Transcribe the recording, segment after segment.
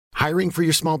Hiring for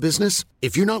your small business?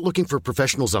 If you're not looking for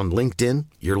professionals on LinkedIn,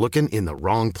 you're looking in the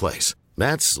wrong place.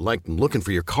 That's like looking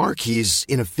for your car keys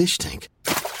in a fish tank.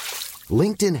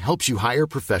 LinkedIn helps you hire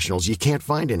professionals you can't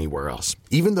find anywhere else,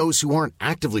 even those who aren't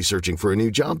actively searching for a new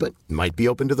job but might be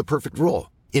open to the perfect role.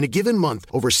 In a given month,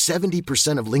 over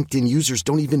 70% of LinkedIn users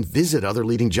don't even visit other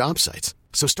leading job sites.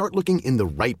 So start looking in the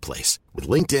right place. With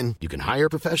LinkedIn, you can hire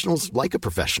professionals like a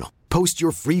professional. Post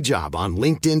your free job on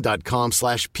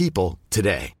linkedin.com/people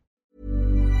today.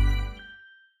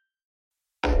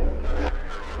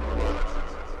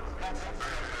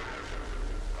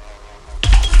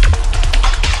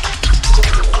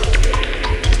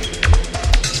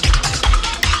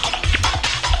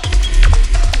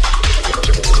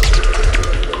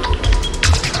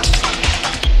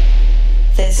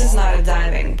 This is not a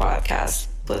diving podcast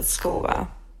with Scuba.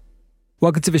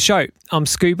 Welcome to the show. I'm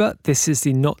Scuba. This is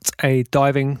the Not a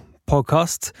Diving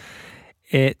podcast.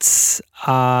 It's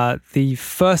the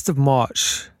 1st of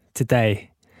March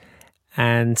today,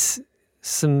 and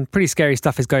some pretty scary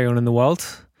stuff is going on in the world.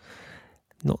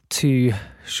 Not too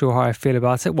sure how I feel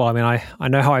about it. Well, I mean, I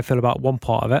know how I feel about one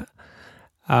part of it,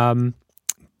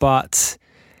 but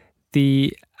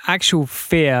the actual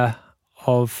fear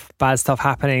of bad stuff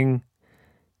happening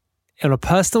on a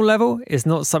personal level is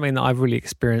not something that I've really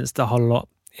experienced a whole lot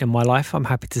in my life, I'm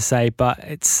happy to say, but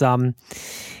it's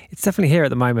definitely here at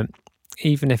the moment,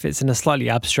 even if it's in a slightly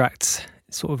abstract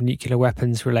sort of nuclear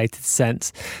weapons related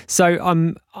sense.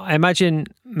 So I imagine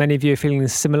many of you are feeling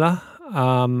similar.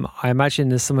 I imagine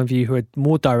there's some of you who are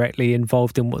more directly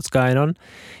involved in what's going on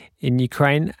in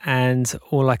Ukraine, and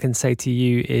all I can say to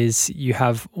you is you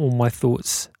have all my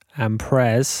thoughts and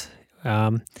prayers.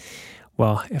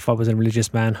 Well, if I was a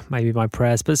religious man, maybe my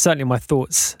prayers, but certainly my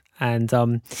thoughts and,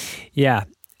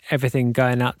 everything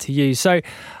going out to you. So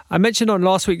I mentioned on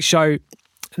last week's show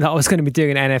that I was going to be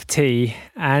doing an NFT,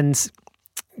 and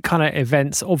kind of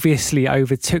events obviously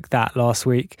overtook that last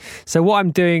week. So what I'm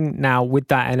doing now with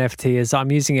that NFT is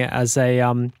I'm using it as a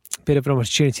bit of an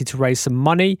opportunity to raise some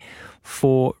money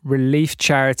for relief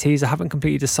charities. I haven't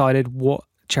completely decided what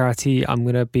charity I'm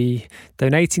going to be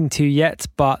donating to yet,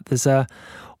 but there's a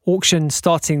auction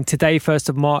starting today, 1st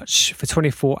of March, for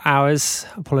 24 hours.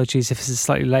 Apologies if this is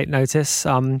slightly late notice,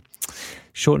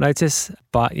 short notice,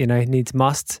 but, needs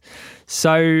must.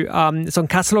 So it's on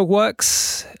Catalog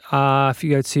Works. If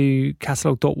you go to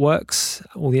catalog.works,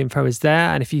 all the info is there.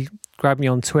 And if you grab me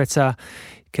on Twitter,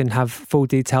 you can have full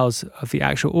details of the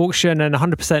actual auction and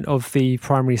 100% of the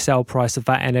primary sale price of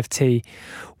that NFT,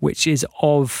 which is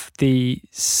of the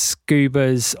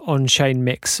Scuba's on-chain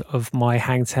mix of my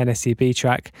Hang 10 SCB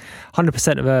track.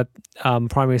 100% of a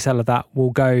primary sale of that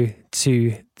will go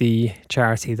to the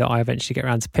charity that I eventually get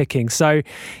around to picking. So,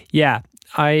 yeah,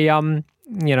 I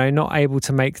not able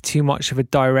to make too much of a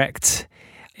direct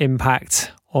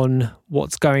impact on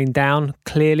what's going down,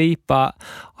 clearly, but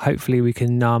hopefully we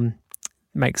can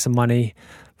make some money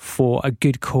for a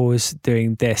good cause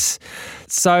doing this.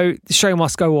 So the show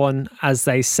must go on, as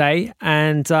they say.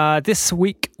 And this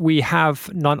week we have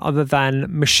none other than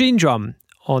Machinedrum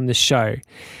on the show.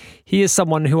 He is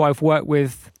someone who I've worked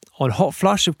with on Hot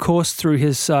Flush, of course, through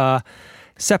his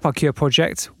Sepulchre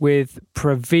project with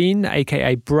Praveen,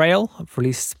 aka Braille. I've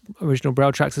released original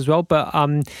Braille tracks as well. But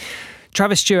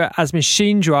Travis Stewart as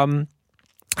Machinedrum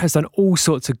has done all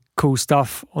sorts of cool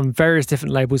stuff on various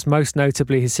different labels, most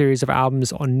notably his series of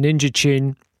albums on Ninja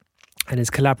Tune and his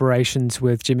collaborations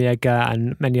with Jimmy Edgar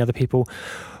and many other people,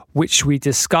 which we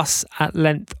discuss at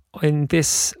length in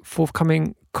this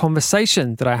forthcoming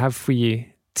conversation that I have for you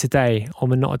today on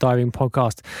the Not a Diving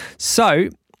podcast. So,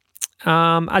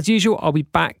 as usual, I'll be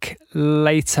back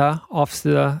later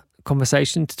after the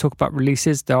conversation to talk about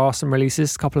releases. There are some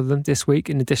releases, a couple of them this week,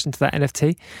 in addition to that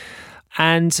NFT.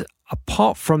 And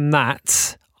apart from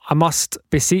that, I must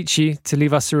beseech you to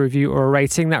leave us a review or a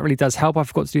rating. That really does help. I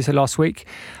forgot to do so last week.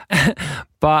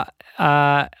 But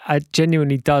it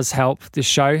genuinely does help the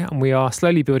show, and we are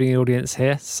slowly building an audience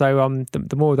here. So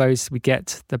the more of those we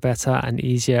get, the better and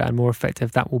easier and more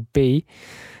effective that will be.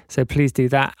 So please do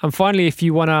that. And finally, if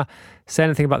you want to say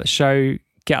anything about the show,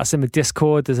 get us in the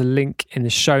Discord. There's a link in the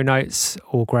show notes,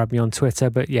 or grab me on Twitter.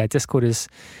 But yeah, Discord is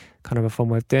kind of a fun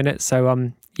way of doing it.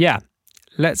 So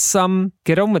let's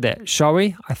get on with it, shall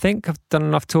we? I think I've done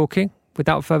enough talking.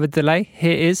 Without further delay,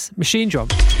 here is Machinedrum.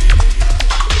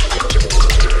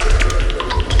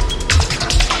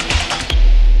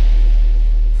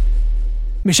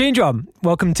 Machinedrum,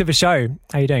 welcome to the show.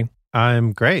 How are you doing?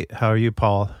 I'm great. How are you,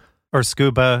 Paul? Or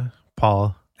Scuba,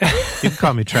 Paul. You can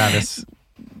call me Travis.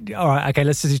 All right, okay,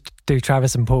 let's just do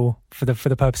Travis and Paul for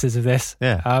the purposes of this.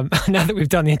 Yeah. Now that we've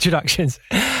done the introductions.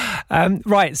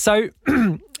 Right, so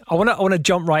I want to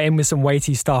jump right in with some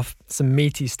weighty stuff, some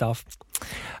meaty stuff.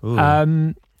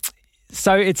 Ooh.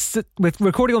 So we're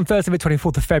recording on Thursday, the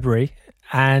 24th of February,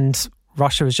 and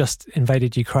Russia has just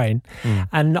invaded Ukraine.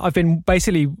 And I've been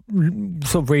basically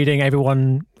sort of reading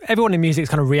everyone in music's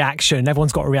kind of reaction.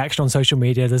 Everyone's got a reaction on social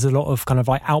media. There's a lot of kind of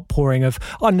like outpouring of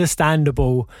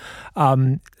understandable,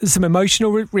 some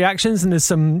emotional reactions, and there's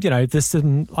some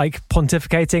like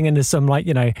pontificating, and there's some like,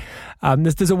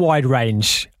 there's a wide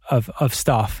range of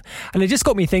stuff. And it just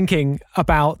got me thinking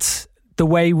about the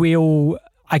way we all,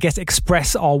 I guess,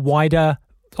 express our wider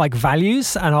like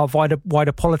values and our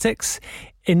wider politics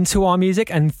into our music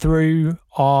and through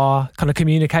our kind of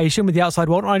communication with the outside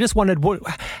world. And I just wondered,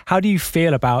 how do you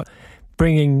feel about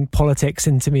bringing politics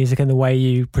into music and the way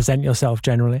you present yourself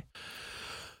generally?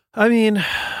 I mean,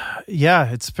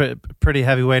 yeah, it's a pretty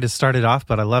heavy way to start it off,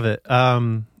 but I love it.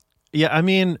 Yeah, I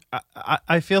mean,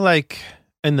 I feel like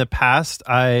in the past,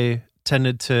 I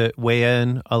tended to weigh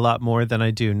in a lot more than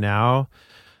I do now.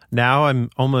 Now I'm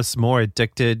almost more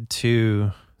addicted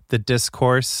to the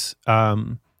discourse.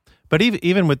 But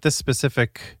even with this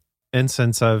specific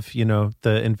instance of,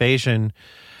 the invasion,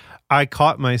 I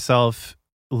caught myself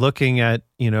looking at,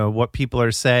 what people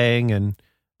are saying. And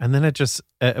then it just,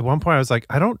 at one point I was like,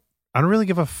 I don't really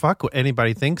give a fuck what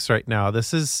anybody thinks right now.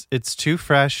 It's too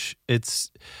fresh.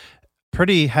 It's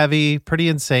pretty heavy, pretty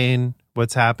insane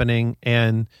what's happening.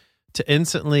 And to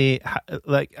instantly,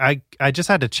 like, I just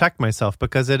had to check myself,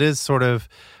 because it is sort of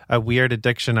a weird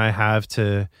addiction I have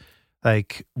to,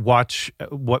 like, watch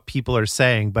what people are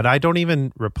saying, but I don't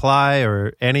even reply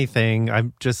or anything.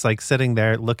 I'm just like sitting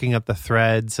there looking at the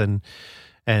threads and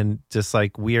just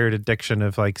like weird addiction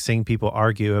of like seeing people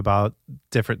argue about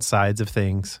different sides of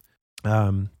things.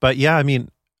 But yeah, I mean,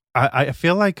 I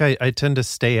feel like I tend to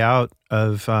stay out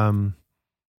of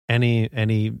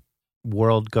any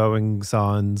world goings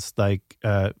ons, like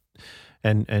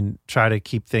and try to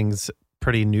keep things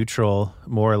pretty neutral,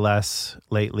 more or less,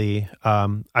 lately.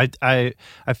 I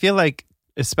feel like,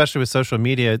 especially with social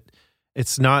media,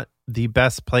 it's not the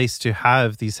best place to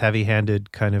have these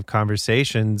heavy-handed kind of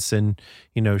conversations and,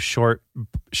 short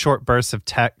bursts of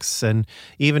texts. And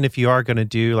even if you are going to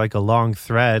do like a long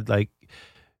thread, like,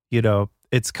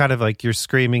 it's kind of like you're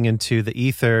screaming into the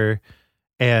ether,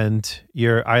 and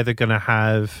you're either going to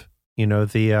have,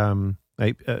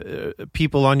 the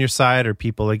people on your side or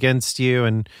people against you,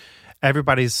 and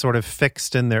everybody's sort of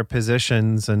fixed in their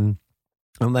positions. And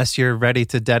unless you're ready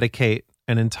to dedicate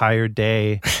an entire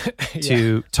day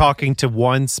to talking to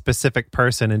one specific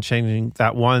person and changing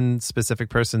that one specific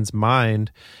person's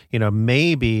mind,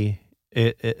 maybe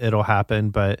it'll happen.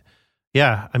 But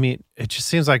yeah, I mean, it just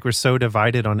seems like we're so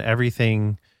divided on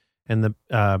everything in the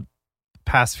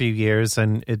past few years,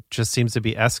 and it just seems to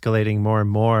be escalating more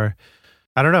and more.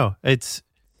 I don't know. It's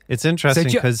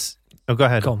interesting because go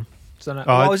ahead. Go on. So no,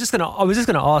 I was just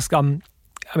gonna ask. I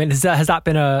mean, has that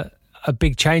been a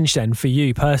big change then for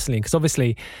you personally? Because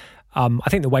obviously, I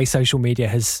think the way social media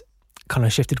has kind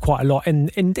of shifted quite a lot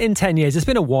in 10 years. It's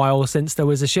been a while since there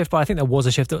was a shift, but I think there was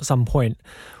a shift at some point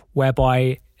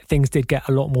whereby things did get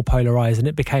a lot more polarized, and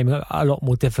it became a lot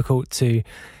more difficult to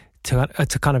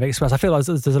kind of express. I feel like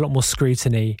there's a lot more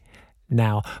scrutiny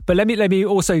now. But let me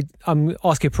also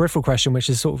ask you a peripheral question, which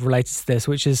is sort of related to this,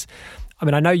 which is, I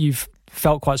mean, I know you've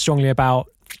felt quite strongly about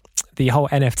the whole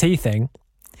NFT thing.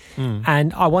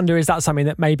 And I wonder, is that something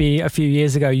that maybe a few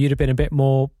years ago you'd have been a bit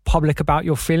more public about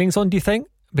your feelings on, do you think?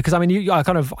 Because I mean,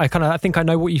 I think I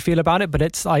know what you feel about it, but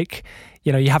it's like,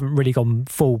 you haven't really gone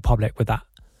full public with that.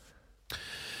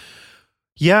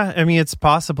 Yeah, I mean, it's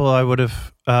possible I would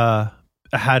have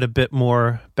had a bit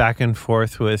more back and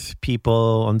forth with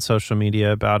people on social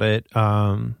media about it.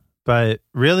 But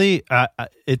really,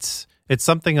 it's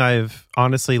something I've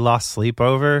honestly lost sleep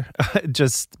over,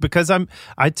 just because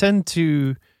I tend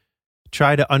to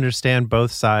try to understand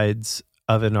both sides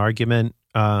of an argument.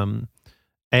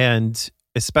 And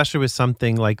especially with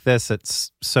something like this,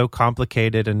 it's so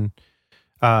complicated, and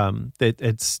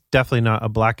it's definitely not a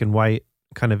black and white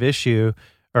kind of issue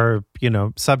or,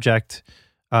 subject.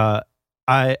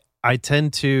 I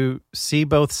tend to see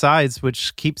both sides,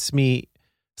 which keeps me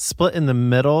split in the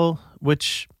middle,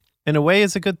 which in a way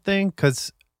is a good thing,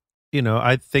 because,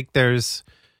 I think there's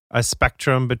a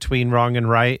spectrum between wrong and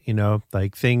right,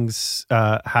 like things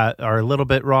are a little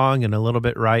bit wrong and a little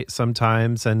bit right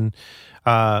sometimes. And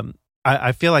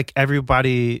I feel like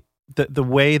everybody, the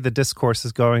way the discourse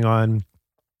is going on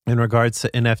in regards to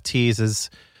NFTs is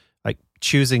like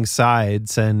choosing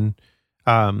sides. And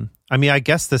I mean, I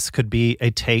guess this could be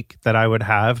a take that I would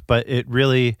have, but it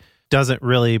really doesn't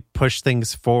really push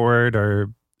things forward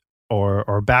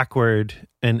or backward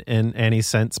in any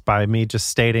sense by me just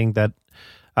stating that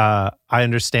I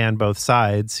understand both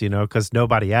sides, because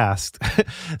nobody asked.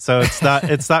 So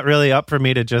it's not really up for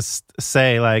me to just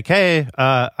say like, hey,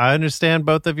 I understand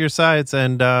both of your sides,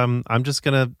 and I'm just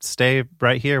gonna stay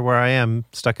right here where I am,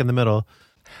 stuck in the middle.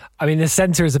 I mean, the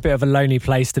center is a bit of a lonely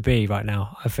place to be right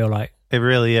now, I feel like. It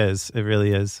really is. It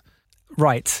really is.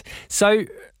 Right. So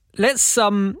let's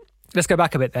go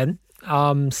back a bit then.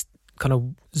 Kind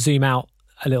of zoom out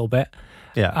a little bit.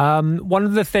 Yeah. One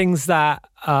of the things that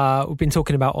we've been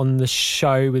talking about on the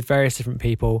show with various different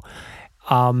people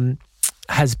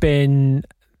has been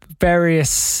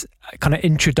various kind of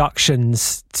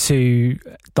introductions to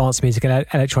dance music and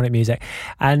electronic music.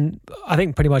 And I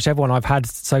think pretty much everyone I've had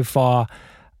so far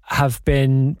have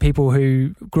been people who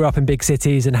grew up in big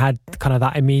cities and had kind of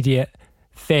that immediate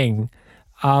thing.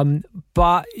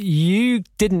 But you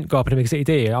didn't grow up in a big city,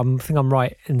 do you? I think I'm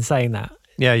right in saying that.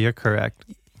 Yeah, you're correct.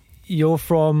 You're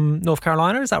from North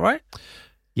Carolina, is that right?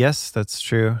 Yes, that's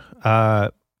true.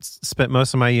 Spent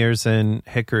most of my years in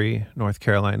Hickory, North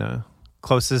Carolina.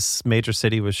 Closest major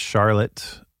city was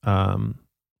Charlotte.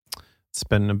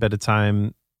 Spent a bit of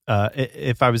time.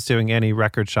 If I was doing any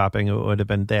record shopping, it would have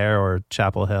been there or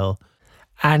Chapel Hill.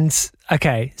 And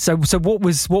okay, so what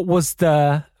was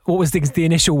the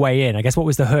initial way in? I guess what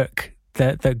was the hook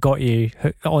that got you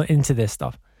into this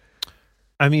stuff?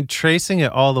 I mean, tracing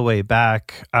it all the way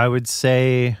back, I would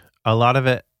say a lot of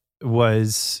it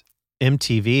was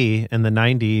MTV in the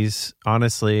 90s,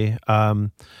 honestly.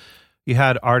 You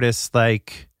had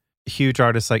huge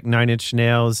artists like Nine Inch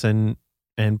Nails and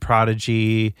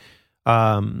Prodigy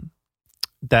that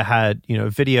had,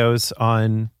 videos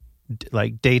on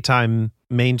like daytime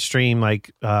mainstream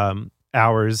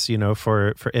hours,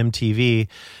 for MTV.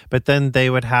 But then they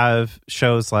would have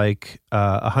shows like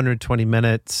 120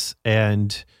 Minutes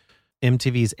and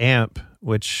MTV's AMP,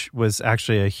 which was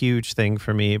actually a huge thing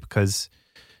for me because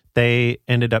they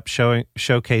ended up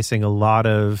showcasing a lot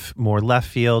of more left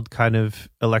field kind of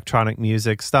electronic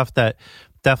music, stuff that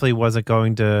definitely wasn't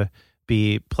going to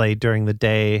be played during the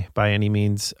day by any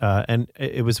means. And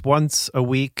it was once a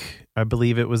week. I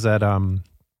believe it was at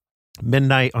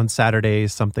midnight on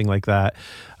Saturdays, something like that.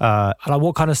 And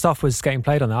what kind of stuff was getting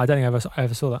played on that? I don't think I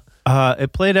ever saw that.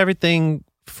 It played everything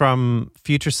from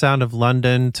Future Sound of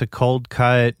London to Cold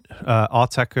Cut,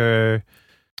 Alltecker.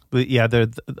 Yeah,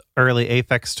 the early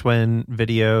Aphex Twin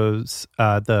videos.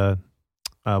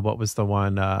 What was the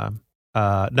one?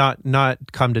 Not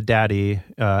Come to Daddy.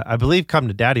 I believe Come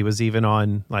to Daddy was even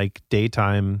on like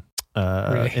daytime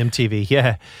really? MTV.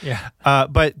 Yeah.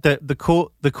 But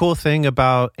the cool thing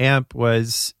about AMP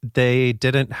was they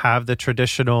didn't have the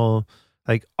traditional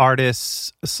like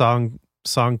artist song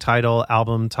title,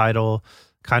 album title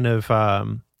kind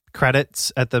of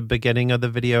credits at the beginning of the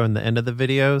video and the end of the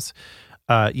videos.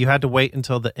 You had to wait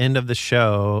until the end of the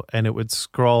show and it would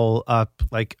scroll up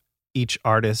like each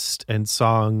artist and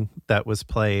song that was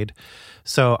played.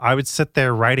 So I would sit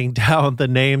there writing down the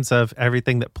names of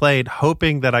everything that played,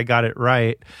 hoping that I got it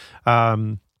right.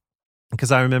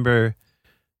 Because I remember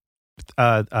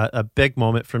a big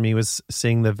moment for me was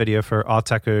seeing the video for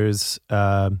Alltecker's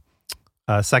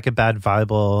Second Bad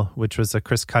Vibe, which was a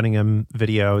Chris Cunningham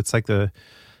video. It's like the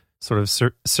sort of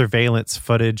surveillance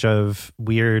footage of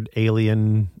weird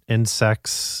alien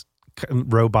insects,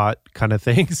 robot kind of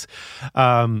things.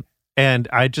 And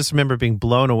I just remember being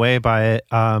blown away by it.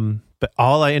 But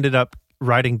all I ended up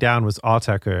writing down was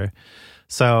Alltecker.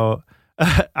 So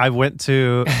I went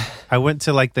to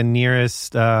like the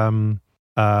nearest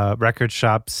record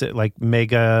shops, like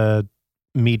Mega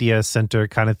Media Center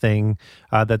kind of thing,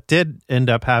 that did end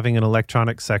up having an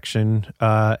electronic section.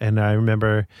 And I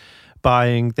remember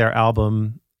buying their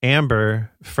album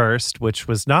Amber first, which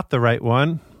was not the right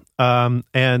one.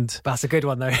 And that's a good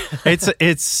one though.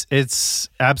 it's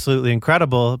absolutely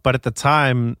incredible. But at the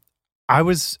time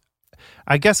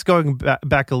I guess going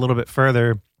back a little bit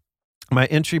further, my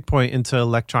entry point into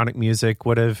electronic music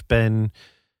would have been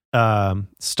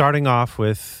starting off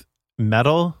with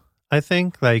metal. I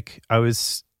think like I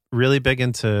was really big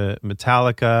into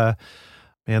Metallica,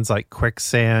 bands like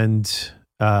Quicksand,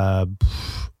 God,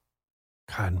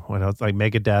 what else? Like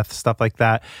Megadeth, stuff like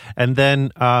that. And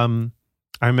then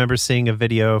I remember seeing a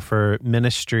video for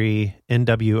Ministry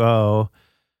NWO,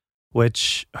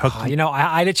 which hooked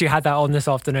I literally had that on this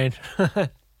afternoon.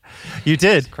 You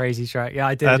did? Crazy track. Yeah,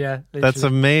 I did. Literally. That's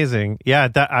amazing. Yeah,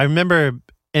 I remember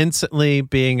instantly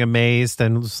being amazed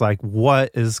and was like,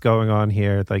 what is going on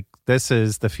here? Like, this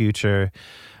is the future.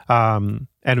 And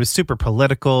it was super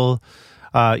political,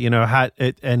 had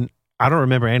it, and I don't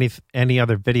remember any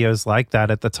other videos like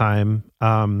that at the time.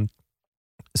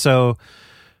 So,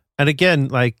 and again,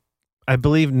 like I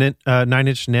believe Nine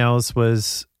Inch Nails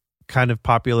was kind of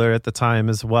popular at the time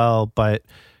as well, but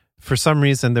for some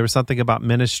reason there was something about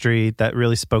Ministry that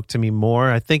really spoke to me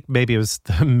more. I think maybe it was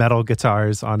the metal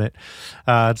guitars on it.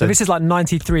 So this is like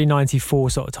 93, 94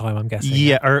 sort of time, I'm guessing.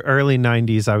 Yeah, or early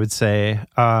 90s, I would say.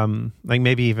 Like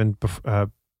maybe even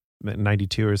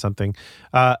 92 or something.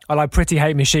 I like Pretty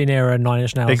Hate Machine era and Nine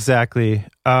Inch Nails. Exactly.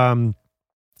 And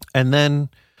then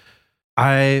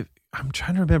I'm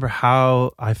trying to remember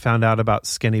how I found out about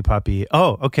Skinny Puppy.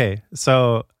 Oh, okay.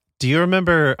 So do you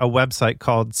remember a website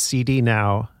called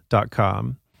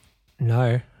cdnow.com?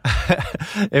 No.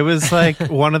 It was like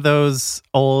one of those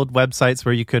old websites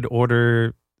where you could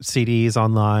order CDs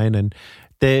online, and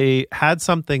they had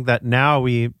something that now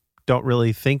we don't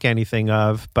really think anything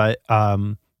of, but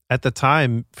at the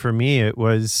time for me it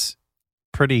was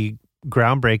pretty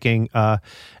groundbreaking.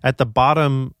 At the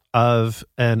bottom of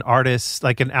an artist,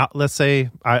 like let's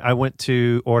say I went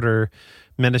to order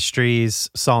Ministry's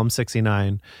Psalm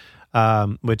 69,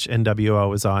 which NWO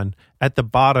was on. At the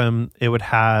bottom, it would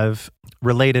have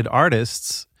related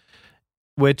artists,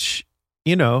 which,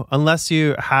 you know, unless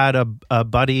you had a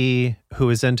buddy who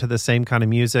was into the same kind of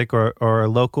music, or a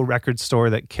local record store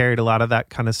that carried a lot of that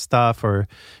kind of stuff, or,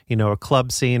 you know, a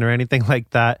club scene or anything like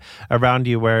that around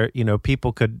you where, you know,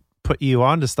 people could put you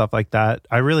on to stuff like that.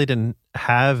 I really didn't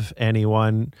have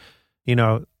anyone, you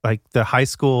know, like the high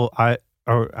school, I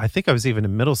think I was even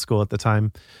in middle school at the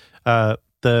time.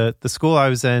 The school I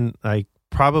was in, like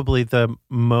probably the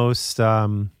most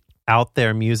out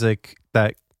there music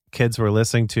that kids were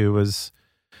listening to was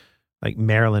like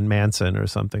Marilyn Manson or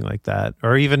something like that,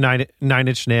 or even Nine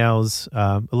Inch Nails,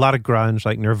 a lot of grunge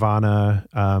like Nirvana,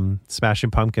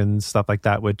 Smashing Pumpkins, stuff like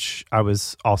that, which I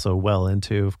was also well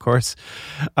into, of course.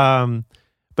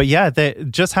 But yeah,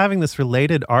 just having this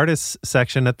related artists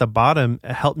section at the bottom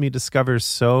helped me discover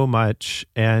so much.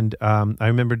 And I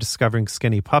remember discovering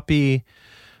Skinny Puppy,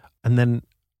 and then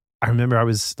I remember I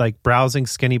was like browsing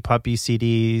Skinny Puppy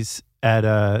CDs at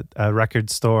a record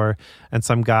store, and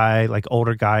some guy, like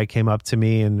older guy, came up to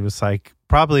me and was like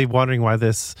probably wondering why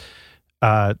this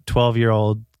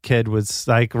 12-year-old kid was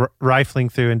like rifling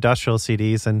through industrial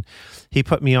CDs, and he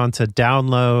put me onto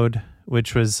Download,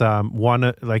 which was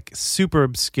one like super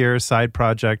obscure side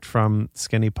project from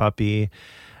Skinny Puppy.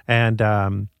 And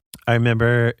I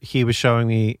remember he was showing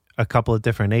me a couple of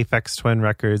different Aphex Twin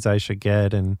records I should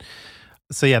get. And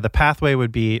so yeah, the pathway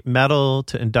would be metal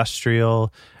to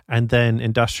industrial, and then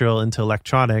industrial into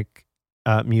electronic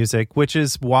music, which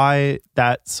is why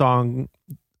that song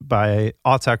by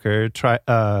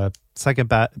Autechre, Second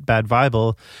Bad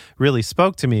Bible, really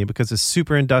spoke to me, because it's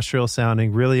super industrial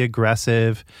sounding, really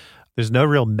aggressive. There's no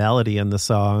real melody in the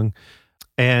song.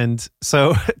 And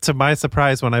so to my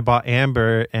surprise, when I bought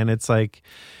Amber, and it's like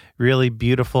really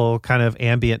beautiful kind of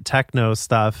ambient techno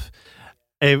stuff,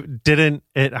 I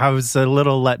was a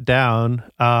little let down.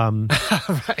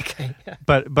 Okay. Yeah.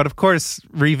 But of course,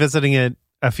 revisiting it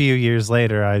a few years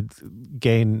later, I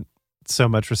gained so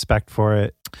much respect for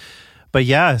it. But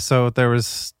yeah, so there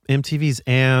was MTV's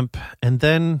AMP, and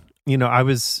then, you know, I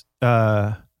was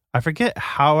I forget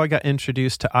how I got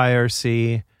introduced to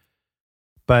IRC,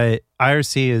 but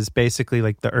IRC is basically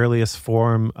like the earliest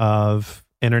form of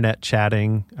internet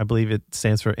chatting. I believe it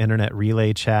stands for Internet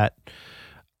Relay Chat.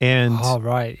 And oh,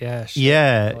 right. Yeah. Sure.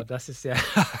 Yeah. God, that's just, yeah.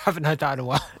 I haven't heard that in a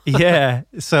while. Yeah.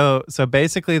 So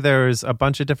basically there's a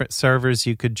bunch of different servers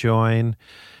you could join,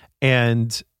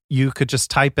 and you could just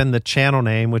type in the channel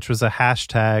name, which was a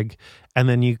hashtag, and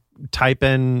then you type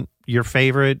in your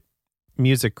favorite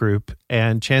music group,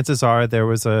 and chances are there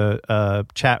was a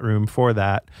chat room for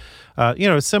that. You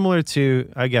know, similar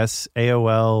to, I guess,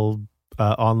 AOL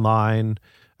online,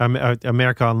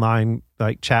 America Online,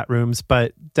 like chat rooms,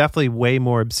 but definitely way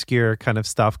more obscure kind of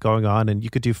stuff going on, and you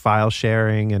could do file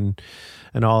sharing and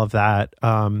all of that.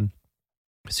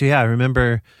 So yeah, I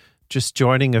remember just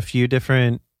joining a few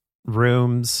different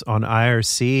rooms on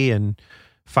IRC and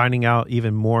finding out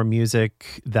even more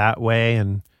music that way,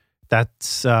 and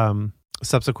that's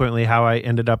subsequently how I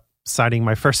ended up signing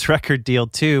my first record deal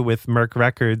too with Merc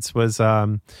Records. Was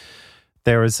there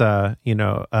was a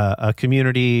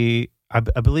community. I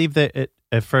believe that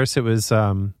at first it was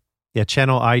Channel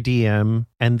IDM,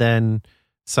 and then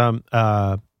some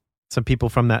people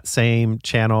from that same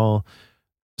channel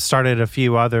started a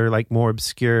few other like more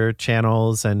obscure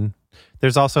channels. And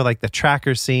there's also like the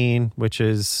tracker scene, which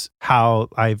is how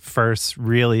I first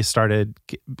really started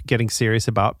getting serious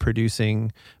about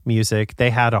producing music. They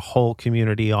had a whole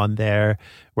community on there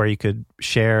where you could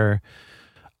share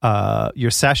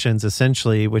your sessions,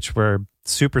 essentially, which were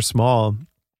super small,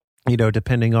 you know,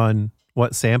 depending on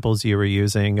what samples you were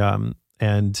using.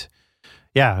 And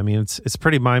yeah, I mean, it's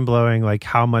pretty mind blowing, like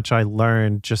how much I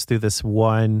learned just through this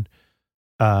one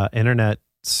internet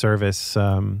service.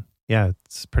 Yeah,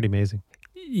 it's pretty amazing.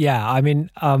 Yeah, I mean,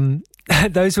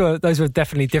 those were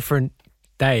definitely different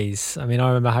days. I mean, I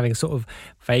remember having sort of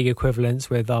vague equivalents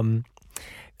with the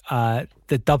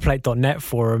dubplate.net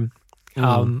forum,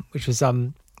 which was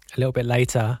a little bit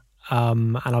later,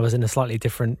 and I was in a slightly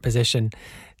different position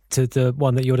to the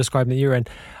one that you're describing that you're in,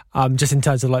 just in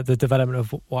terms of like the development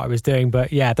of what I was doing.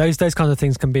 But yeah, those kinds of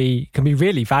things can be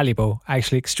really valuable,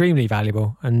 actually extremely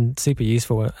valuable and super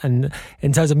useful, and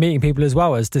in terms of meeting people as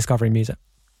well as discovering music.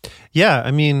 Yeah,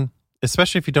 I mean,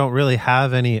 especially if you don't really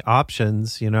have any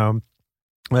options,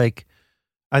 like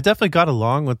I definitely got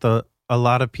along with a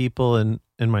lot of people in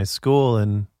my school,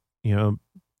 and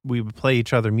we would play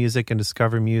each other music and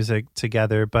discover music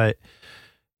together. But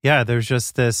yeah, there's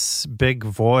just this big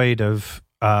void of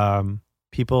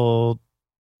people,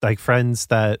 like friends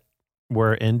that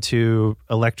were into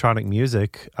electronic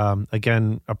music.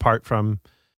 Again, apart from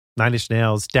Nine Inch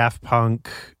Nails, Daft Punk,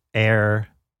 Air,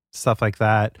 stuff like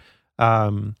that.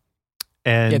 And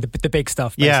yeah, the big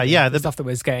stuff. Basically. Yeah, the stuff that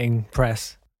was getting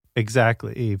press.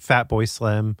 Exactly. Fatboy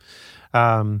Slim,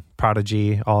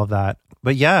 Prodigy, all of that.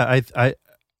 But yeah,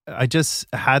 I just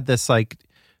had this, like,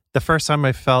 the first time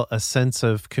I felt a sense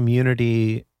of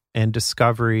community and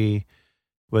discovery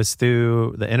was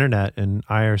through the internet and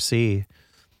IRC.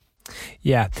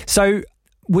 Yeah. So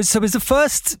was the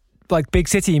first like big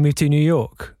city you moved to New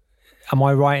York? Am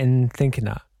I right in thinking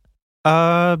that?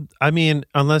 I mean,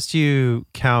 unless you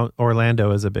count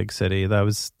Orlando as a big city, that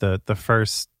was the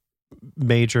first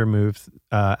major move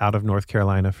out of North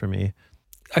Carolina for me.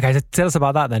 Okay, so tell us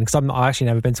about that then, because I've actually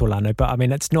never been to Orlando, but I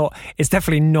mean, it's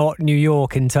definitely not New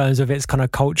York in terms of its kind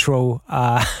of cultural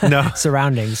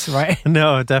surroundings, right?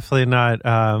 No, definitely not.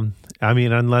 I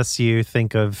mean, unless you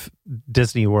think of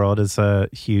Disney World as a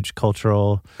huge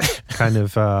cultural kind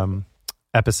of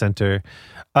epicenter.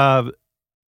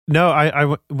 No,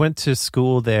 I went to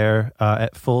school there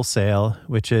at Full Sail,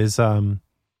 which is sort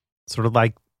of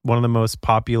like one of the most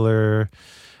popular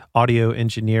audio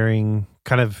engineering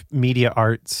kind of media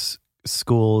arts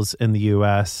schools in the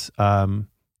US, to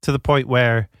the point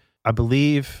where I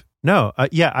believe,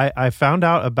 I found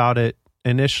out about it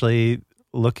initially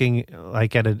looking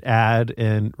like at an ad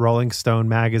in Rolling Stone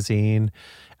magazine.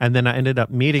 And then I ended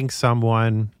up meeting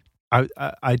someone.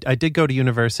 I did go to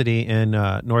university in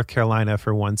North Carolina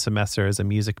for one semester as a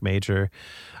music major.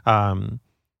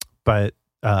 But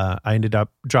I ended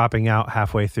up dropping out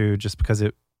halfway through just because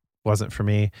it wasn't for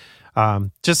me.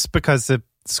 Just because the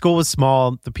school was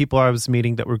small, the people I was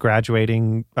meeting that were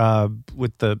graduating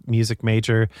with the music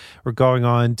major were going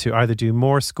on to either do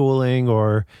more schooling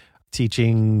or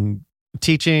teaching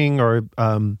or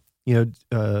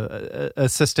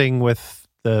assisting with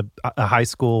a high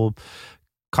school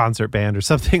concert band or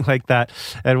something like that.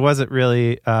 It wasn't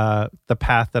really the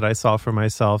path that I saw for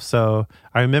myself. So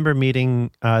I remember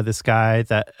meeting this guy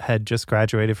that had just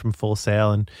graduated from Full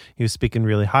Sail, and he was speaking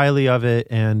really highly of it.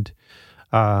 And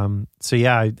so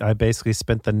yeah, I basically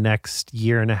spent the next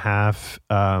year and a half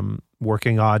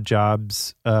working odd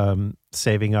jobs,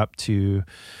 saving up to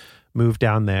move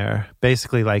down there.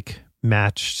 Basically, like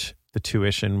matched the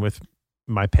tuition with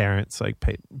my parents, like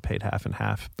paid half and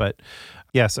half. But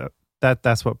yeah, so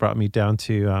that's what brought me down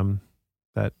to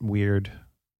that weird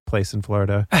place in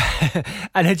Florida.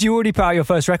 And had you already put out your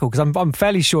first record? Because I'm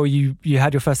fairly sure you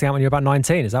had your first thing out when you were about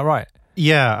 19. Is that right?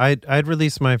 Yeah, I'd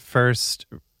released my first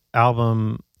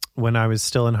album when I was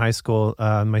still in high school,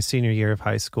 my senior year of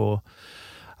high school.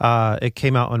 It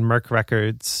came out on Merc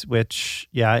Records, which,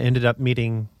 I ended up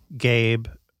meeting Gabe,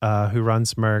 who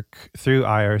runs Merc, through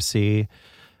IRC.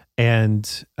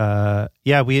 And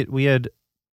we had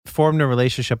formed a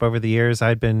relationship over the years.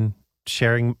 I'd been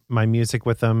sharing my music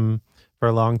with him for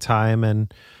a long time,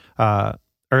 and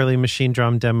early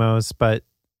Machinedrum demos. But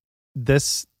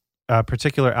this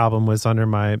particular album was under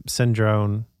my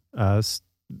Syndrome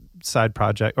side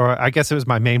project, or I guess it was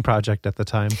my main project at the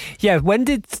time. Yeah. When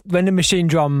did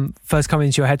Machinedrum first come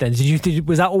into your head then?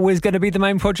 Was that always going to be the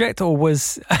main project, or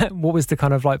what was the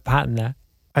kind of like pattern there?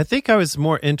 I think I was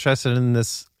more interested in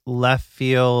this left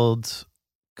field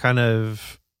kind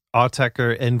of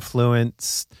Autechre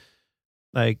influenced,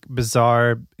 like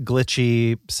bizarre,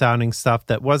 glitchy sounding stuff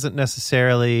that wasn't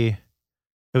necessarily.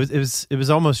 It was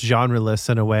almost genreless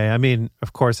in a way. I mean,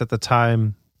 of course, at the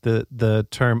time, the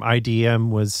term IDM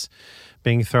was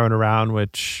being thrown around,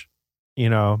 which,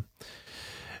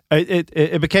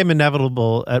 it became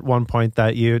inevitable at one point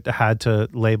that you had to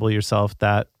label yourself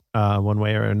that one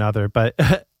way or another. But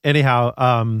anyhow,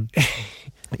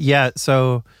 Yeah.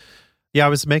 So, yeah, I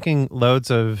was making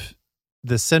loads of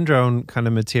the Syndrome kind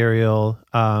of material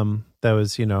that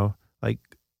was, like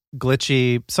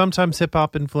glitchy, sometimes hip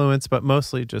hop influence, but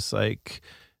mostly just like,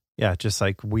 just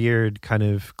like weird kind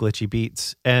of glitchy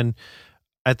beats. And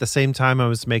at the same time, I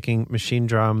was making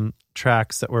Machinedrum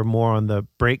tracks that were more on the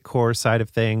breakcore side of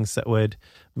things that would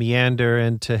meander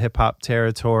into hip hop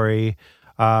territory,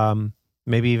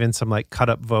 maybe even some like cut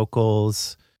up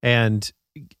vocals. And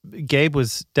Gabe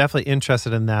was definitely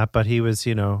interested in that, but he was,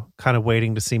 kind of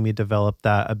waiting to see me develop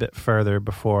that a bit further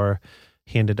before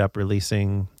he ended up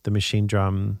releasing the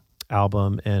Machinedrum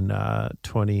album in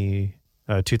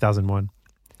 2001.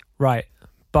 Right.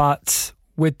 But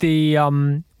with the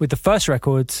first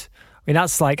records, I mean,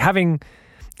 that's like having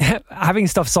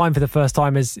stuff signed for the first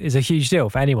time is a huge deal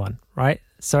for anyone, right?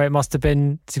 So it must have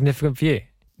been significant for you.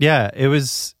 Yeah, it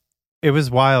was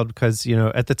wild because,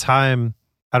 at the time,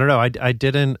 I don't know, I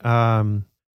didn't,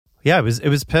 it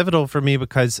was pivotal for me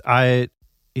because I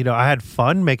had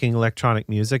fun making electronic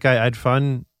music. I had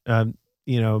fun,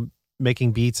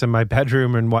 making beats in my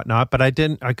bedroom and whatnot, but I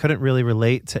couldn't really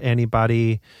relate to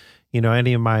anybody,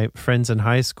 any of my friends in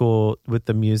high school with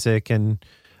the music, and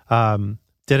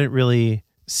didn't really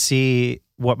see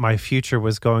what my future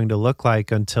was going to look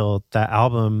like until that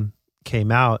album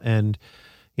came out. And,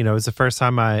 it was the first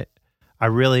time I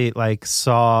really like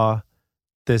saw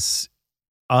this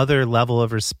other level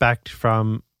of respect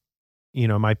from,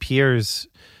 my peers,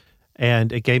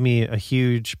 and it gave me a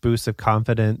huge boost of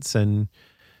confidence. And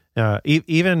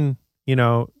even,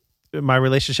 my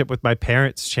relationship with my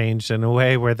parents changed in a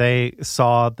way where they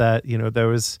saw that, there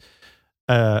was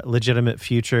a legitimate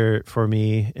future for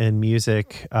me in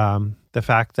music. The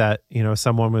fact that,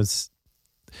 someone was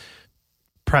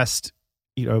pressed,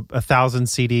 1,000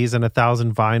 CDs and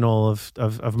 1,000 vinyl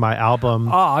of my album.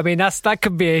 Oh, I mean, that's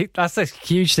a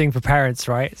huge thing for parents,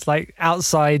 right? It's like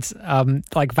outside,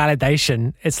 like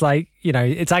validation. It's like,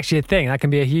 it's actually a thing that can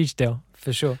be a huge deal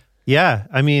for sure. Yeah.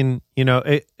 I mean,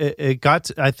 it got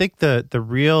to, I think the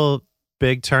real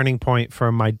big turning point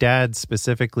for my dad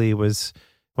specifically was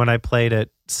when I played at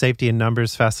Safety in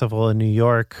Numbers Festival in New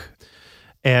York,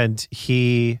 and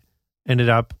he ended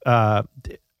up,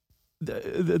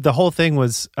 the whole thing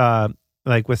was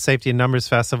like with Safety in Numbers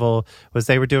Festival was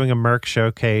they were doing a Merc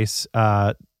showcase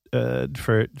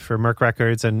for Merc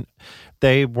Records, and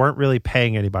they weren't really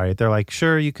paying anybody. They're like,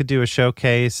 sure, you could do a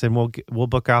showcase and we'll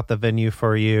book out the venue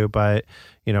for you, but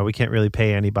we can't really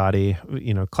pay anybody,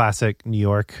 classic New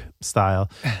York style.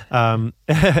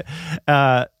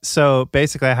 So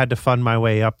basically I had to fund my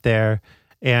way up there,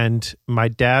 and my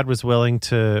dad was willing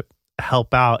to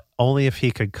help out only if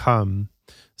he could come.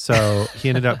 So he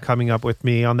ended up coming up with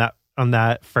me on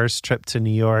that first trip to New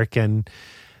York, and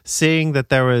seeing that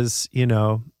there was,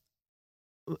 even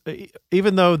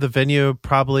though the venue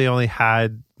probably only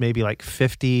had maybe like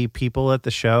 50 people at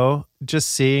the show, just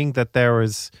seeing that there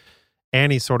was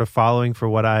any sort of following for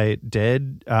what I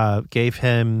did gave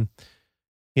him,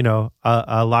 a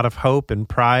lot of hope and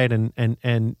pride,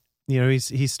 and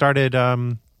he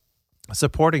started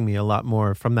supporting me a lot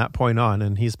more from that point on,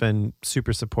 and he's been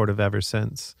super supportive ever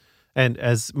since. And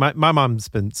as my mom's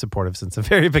been supportive since the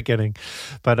very beginning,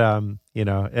 but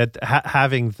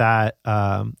having that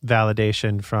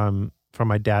validation from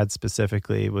my dad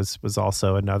specifically was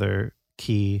also another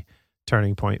key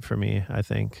turning point for me, I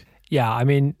think. Yeah, I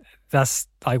mean, that's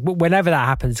like whenever that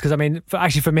happens, because I mean,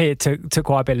 for me, it took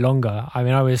quite a bit longer. I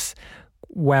mean, I was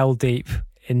well deep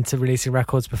into releasing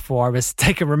records before I was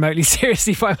taken remotely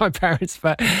seriously by my parents.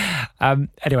 But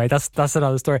anyway, that's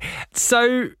another story.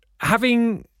 So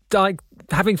having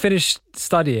finished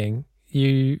studying,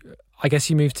 I guess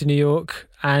you moved to New York,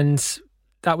 and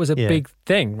that was a big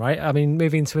thing, right? I mean,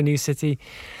 moving to a new city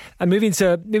and moving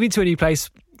to a new place,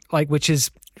 like, which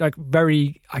is like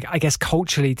very, I guess,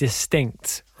 culturally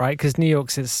distinct, right? Because New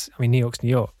York's New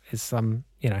York. It's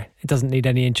it doesn't need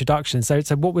any introduction. So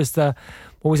what was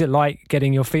it like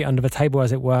getting your feet under the table,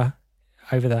 as it were,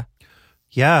 over there?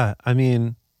 Yeah, I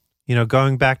mean,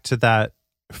 going back to that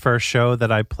first show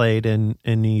that I played in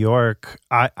New York,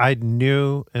 I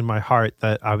knew in my heart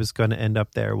that I was going to end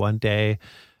up there one day.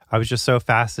 I was just so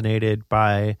fascinated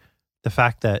by the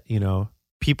fact that,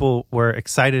 people were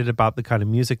excited about the kind of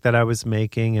music that I was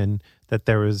making, and that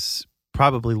there was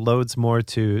probably loads more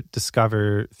to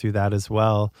discover through that as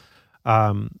well.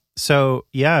 So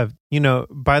yeah,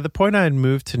 by the point I had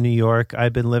moved to New York,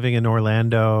 I'd been living in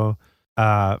Orlando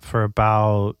for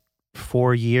about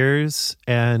 4 years,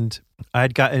 and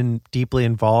I'd gotten deeply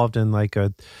involved in like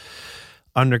a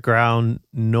underground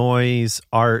noise,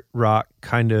 art, rock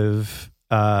kind of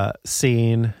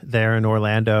scene there in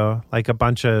Orlando. Like a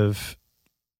bunch of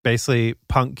basically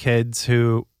punk kids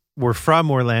who were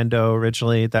from Orlando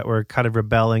originally that were kind of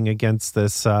rebelling against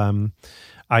this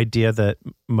idea that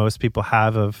most people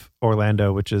have of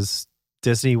Orlando, which is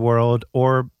Disney World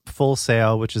or Full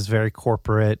Sail, which is very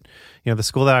corporate. The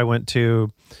school that I went to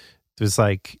was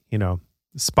like,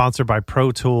 sponsored by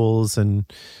Pro Tools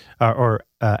and or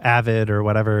Avid or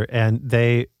whatever, and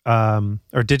they or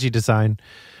DigiDesign,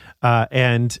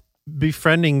 and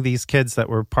befriending these kids that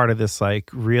were part of this like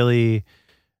really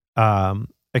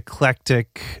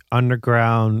eclectic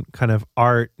underground kind of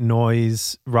art,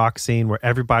 noise, rock scene where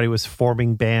everybody was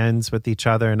forming bands with each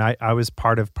other, and I was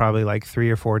part of probably like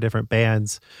 3 or 4 different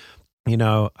bands.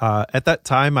 At that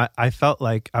time I felt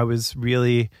like I was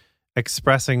really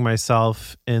expressing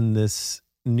myself in this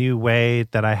new way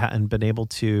that I hadn't been able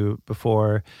to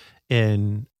before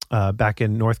in back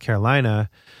in North Carolina.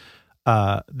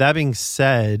 That being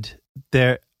said,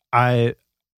 I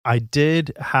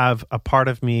did have a part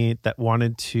of me that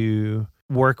wanted to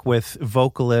work with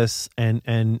vocalists and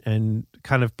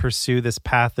kind of pursue this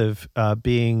path of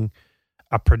being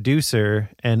a producer.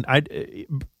 And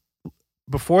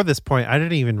before this point, I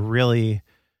didn't even really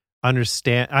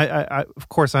understand. I of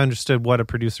course I understood what a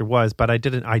producer was, but I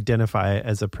didn't identify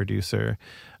as a producer.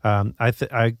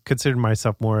 I considered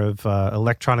myself more of an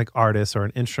electronic artist or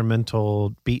an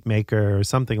instrumental beat maker or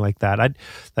something like that. I'd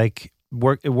like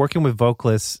working with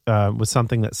vocalists was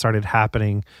something that started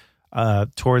happening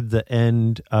toward the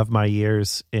end of my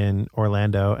years in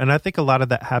Orlando, and I think a lot of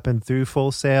that happened through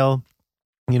Full Sail.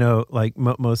 Like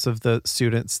most of the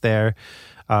students there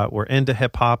were into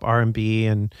hip hop, R&B,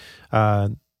 and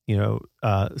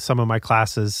some of my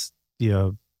classes,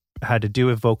 had to do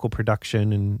with vocal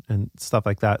production and stuff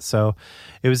like that. So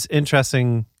it was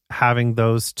interesting having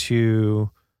those two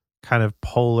kind of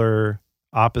polar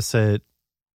opposite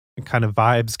kind of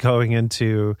vibes going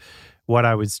into what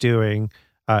I was doing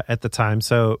at the time.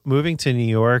 So moving to New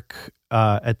York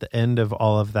at the end of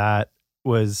all of that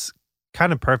was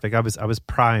kind of perfect. I was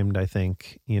primed, I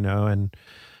think, and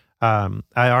I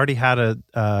already had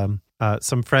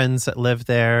some friends that lived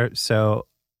there, so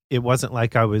it wasn't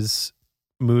like I was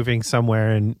moving somewhere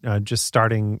and just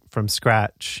starting from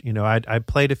scratch. I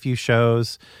played a few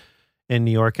shows in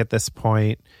New York at this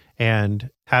point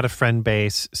and had a friend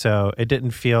base, so it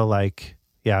didn't feel like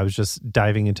I was just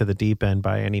diving into the deep end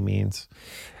by any means.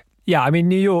 Yeah, I mean,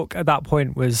 New York at that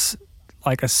point was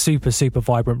like a super, super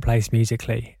vibrant place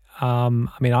musically.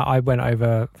 I went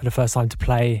over for the first time to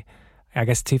play, I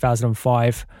guess,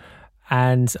 2005.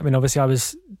 And I mean, obviously I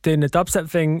was doing the dubstep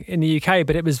thing in the UK,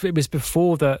 but it was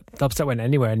before the dubstep went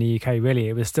anywhere in the UK, really.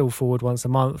 It was still Forward once a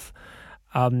month,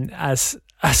 as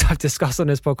I've discussed on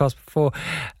this podcast before.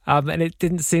 And it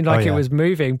didn't seem like it was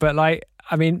moving. But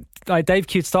Dave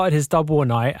Q started his Dub War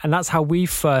night, and that's how we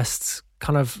first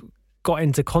kind of got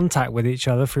into contact with each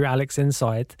other, through Alex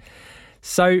Inside.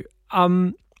 So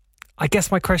I guess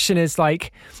my question is,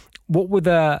 like, what were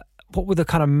the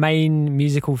kind of main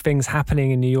musical things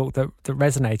happening in New York that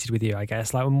resonated with you, I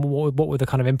guess? Like, what were the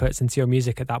kind of inputs into your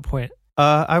music at that point?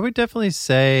 I would definitely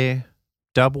say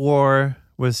Dub War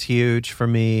was huge for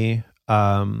me.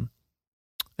 And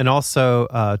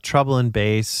also Trouble and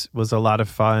Bass was a lot of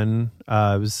fun.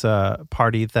 It was a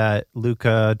party that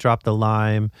Luca, Drop the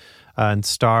Lime, and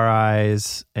Star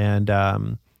Eyes and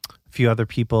a few other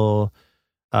people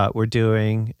were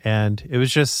doing. And it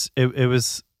was just, it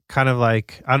was kind of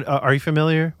like, are you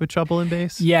familiar with Trouble and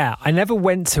Bass? Yeah, I never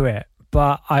went to it,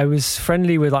 but I was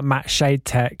friendly with like Matt Shade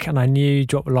Tech, and I knew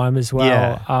Drop the Lime as well.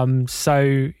 Yeah.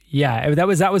 That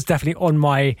was definitely on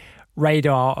my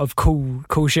radar of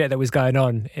cool shit that was going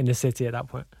on in the city at that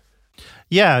point.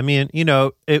 Yeah, I mean,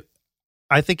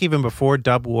 I think even before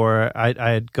Dub War,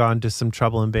 I had gone to some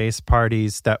Trouble and Bass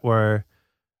parties that were,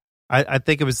 I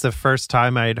think it was the first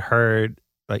time I had heard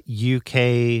like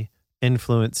UK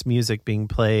influence music being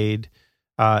played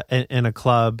in a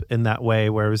club in that way,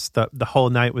 where it was the whole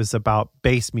night was about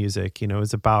bass music. It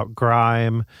was about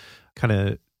grime, kind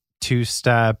of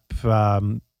two-step,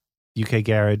 UK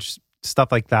garage,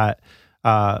 stuff like that.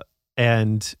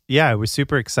 And yeah, it was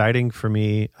super exciting for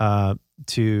me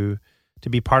to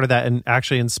be part of that, and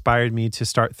actually inspired me to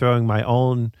start throwing my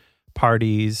own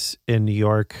parties in New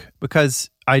York, because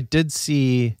I did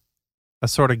see a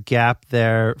sort of gap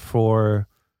there for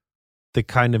the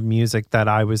kind of music that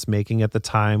I was making at the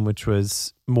time, which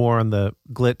was more on the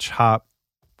glitch hop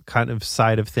kind of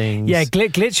side of things. Yeah,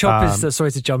 glitch hop is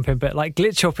sorry to jump in, but like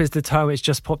glitch hop is the term which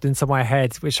just popped into my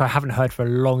head, which I haven't heard for a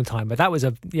long time. But that was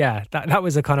a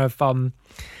kind of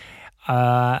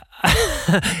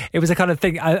it was a kind of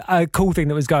thing, a cool thing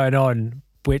that was going on,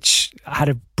 which had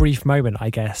a brief moment,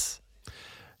 I guess.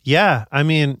 Yeah, I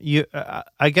mean,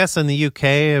 I guess in the UK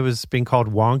it was being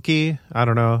called wonky. I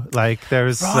don't know. Like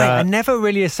there's right. I never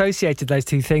really associated those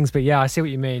two things, but yeah, I see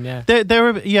what you mean. Yeah, they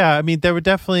were. Yeah, I mean, they were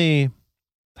definitely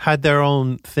had their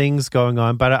own things going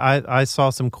on, but I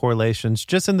saw some correlations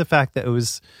just in the fact that it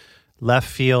was left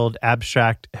field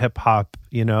abstract hip hop,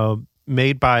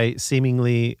 made by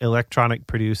seemingly electronic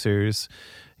producers,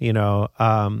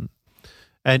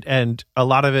 and a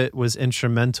lot of it was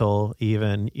instrumental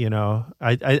even,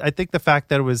 I think the fact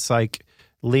that it was like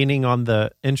leaning on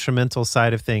the instrumental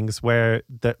side of things where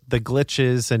the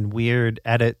glitches and weird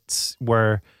edits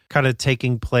were kind of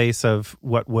taking place of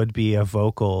what would be a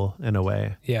vocal in a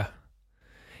way. Yeah.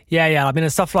 I mean,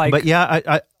 it's stuff like... But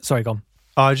yeah, Sorry, go on.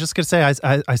 I was just going to say,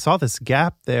 I saw this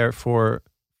gap there for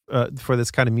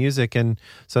this kind of music. And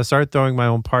so I started throwing my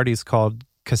own parties called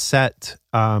Cassette,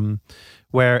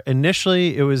 where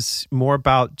initially it was more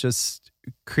about just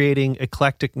creating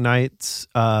eclectic nights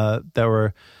that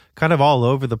were kind of all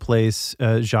over the place,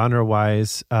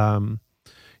 genre-wise.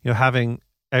 Having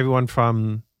everyone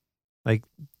from like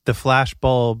the Flash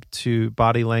Bulb to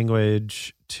Body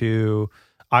Language to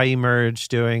I Emerge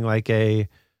doing like a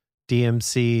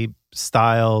DMC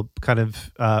style kind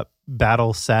of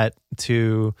battle set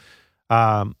to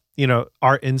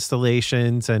art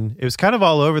installations, and it was kind of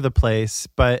all over the place.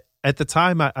 But at the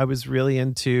time I was really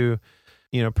into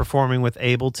performing with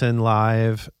Ableton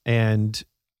Live, and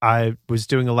I was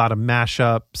doing a lot of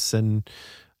mashups and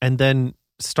then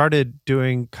started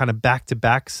doing kind of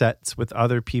back-to-back sets with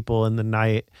other people in the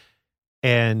night,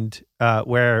 and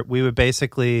where we would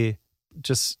basically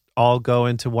just all go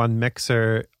into one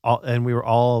mixer, and we were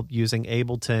all using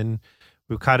Ableton.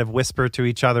 We would kind of whisper to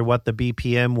each other what the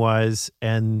BPM was,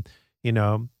 and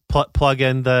plug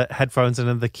in the headphones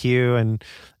into the queue,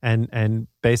 and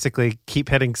basically keep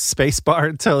hitting spacebar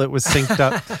until it was synced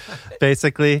up,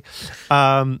 basically.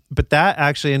 But that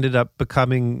actually ended up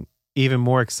becoming even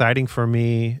more exciting for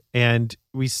me, and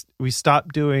we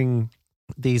stopped doing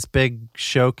these big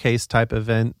showcase type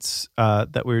events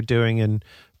that we were doing in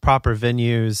proper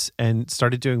venues, and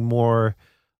started doing more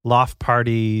loft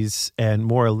parties and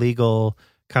more illegal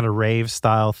kind of rave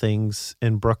style things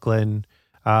in Brooklyn,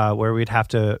 where we'd have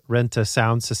to rent a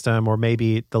sound system, or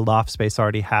maybe the loft space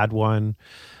already had one,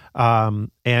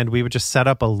 and we would just set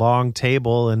up a long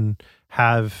table and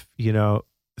have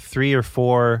 3 or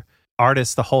 4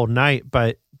 artists the whole night,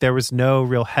 but there was no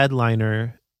real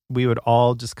headliner. We would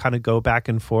all just kind of go back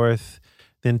and forth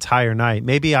the entire night.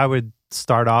 Maybe I would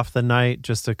start off the night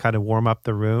just to kind of warm up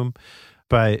the room,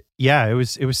 but yeah, it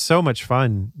was so much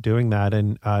fun doing that,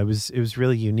 and it was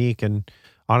really unique, and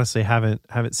honestly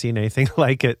haven't seen anything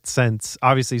like it since.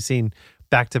 Obviously seen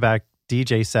back-to-back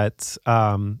DJ sets,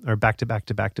 or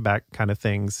back-to-back kind of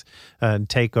things, and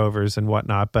takeovers and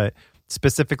whatnot, but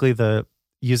specifically the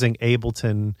using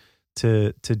Ableton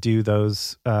to do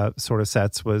those sort of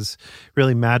sets was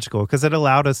really magical, because it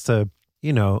allowed us to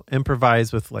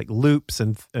improvise with like loops,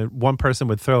 and one person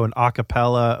would throw an a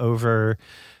cappella over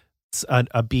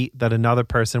a beat that another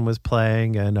person was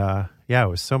playing, and it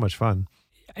was so much fun.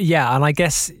 Yeah, and I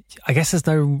guess there's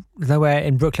nowhere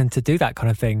in Brooklyn to do that kind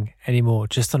of thing anymore.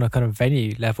 Just on a kind of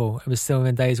venue level, it was still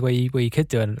in days where you could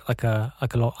do it like an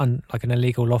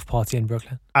illegal loft party in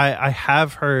Brooklyn. I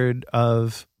have heard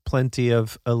of plenty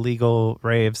of illegal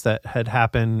raves that had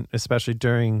happened, especially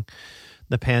during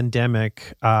the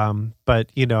pandemic.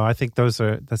 But I think that's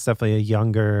definitely a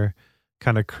younger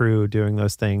kind of crew doing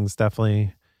those things.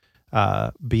 Definitely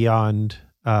beyond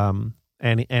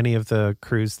any of the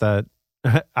crews that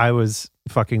I was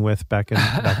fucking with back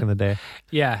in the day.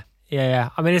 Yeah. I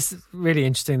mean, it's really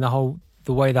interesting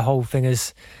the way the whole thing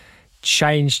has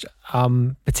changed,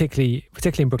 particularly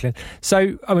in Brooklyn.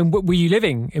 So, I mean, were you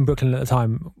living in Brooklyn at the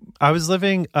time? I was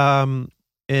living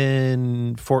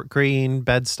in Fort Greene,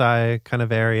 Bed-Stuy kind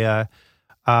of area,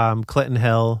 Clinton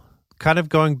Hill. Kind of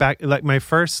going back, like my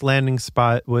first landing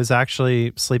spot was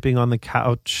actually sleeping on the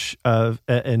couch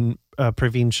in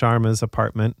Praveen Sharma's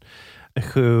apartment,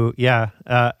 who,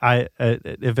 I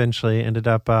eventually ended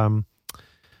up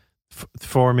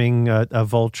forming a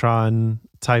Voltron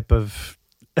type of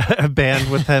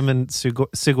band with him and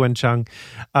Sugwen Chung.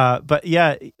 But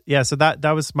so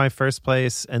that was my first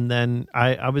place, and then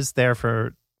I was there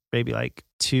for maybe like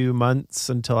 2 months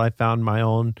until I found my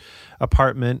own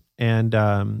apartment, and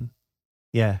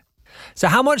So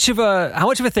how much of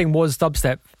a thing was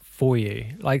dubstep for you?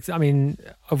 Like, I mean,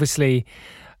 obviously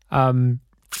it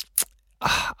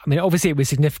was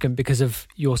significant because of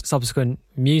your subsequent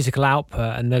musical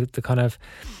output and the kind of,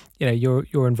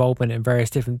 your involvement in various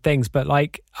different things. But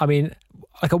like, I mean,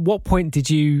 like, at what point did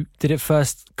it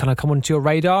first kind of come onto your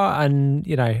radar? And,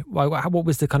 what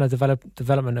was the kind of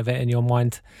development of it in your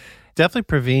mind?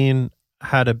 Definitely Praveen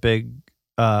had a big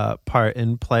part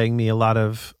in playing me a lot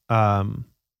of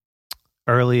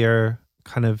earlier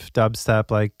kind of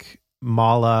dubstep, like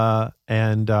Mala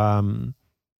and,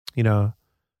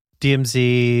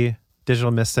 DMZ,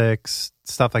 Digital Mystics,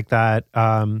 stuff like that.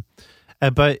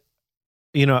 But,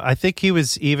 I think he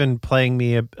was even playing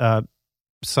me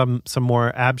some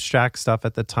more abstract stuff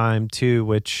at the time too,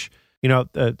 which,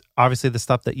 obviously the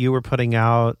stuff that you were putting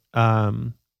out,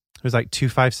 it was like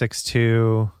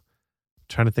 2562.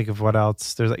 Trying to think of what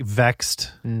else. There's like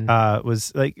Vexed.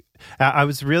 Was like, I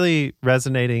was really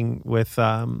resonating with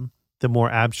the more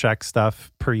abstract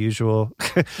stuff per usual.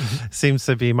 Seems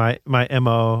to be my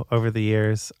MO over the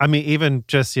years. I mean, even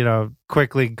just,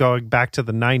 quickly going back to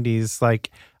the 90s, like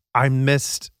I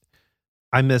missed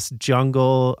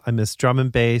jungle, I missed drum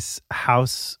and bass,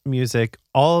 house music,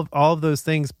 all of those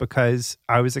things, because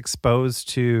I was exposed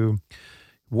to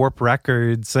Warp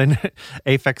Records and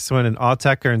Aphex Twin and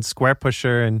Autechre and Square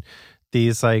Pusher and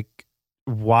these like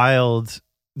wild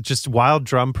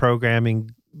drum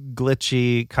programming,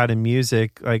 glitchy kind of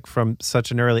music, like from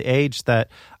such an early age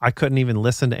that I couldn't even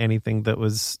listen to anything that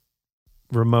was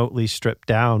remotely stripped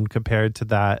down compared to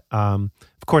that. Of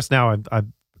course, now I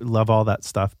love all that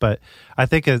stuff, but I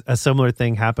think a similar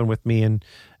thing happened with me and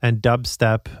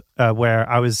dubstep, where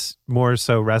I was more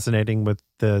so resonating with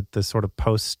the sort of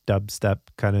post dubstep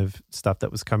kind of stuff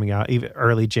that was coming out, even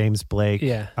early James Blake,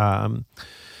 Mount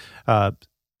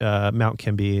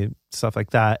Kimby, stuff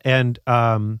like that. And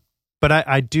but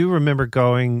I do remember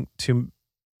going to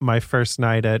my first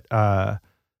night at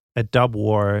Dub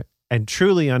War and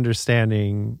truly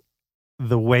understanding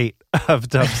the weight of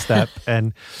dubstep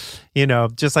and,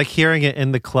 just like hearing it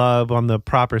in the club on the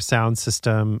proper sound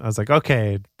system. I was like,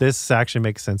 okay, this actually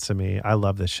makes sense to me. I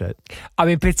love this shit. I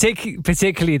mean,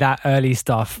 particularly that early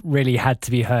stuff really had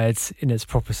to be heard in its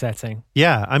proper setting.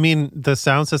 Yeah. I mean, the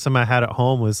sound system I had at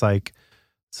home was like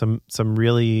some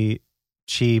really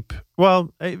cheap,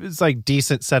 well, it was like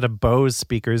decent set of Bose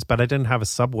speakers, but I didn't have a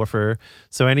subwoofer,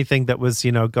 so anything that was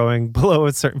going below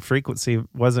a certain frequency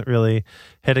wasn't really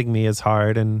hitting me as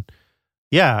hard. And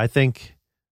I think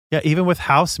even with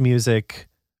house music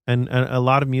and a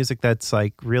lot of music that's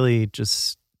like really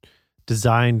just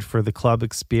designed for the club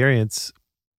experience,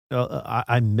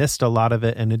 I missed a lot of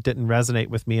it, and it didn't resonate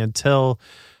with me until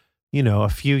a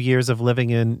few years of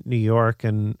living in New York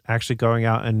and actually going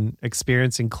out and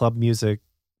experiencing club music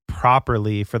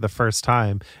properly for the first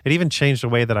time. It even changed the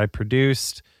way that I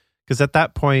produced, because at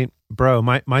that point, bro,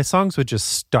 my songs would just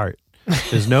start.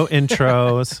 There's no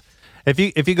intros. If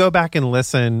you go back and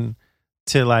listen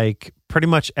to like pretty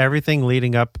much everything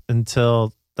leading up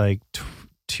until like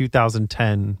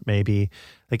 2010, maybe,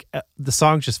 like the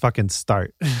songs just fucking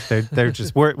start. They're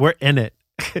just we're in it.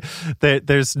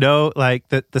 There's no like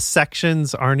the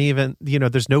sections aren't even,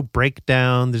 there's no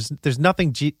breakdown, there's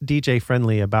nothing DJ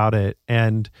friendly about it.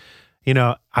 And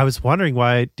I was wondering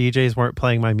why DJs weren't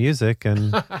playing my music,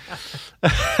 and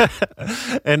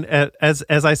and as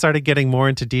I started getting more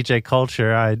into DJ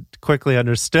culture, I quickly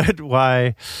understood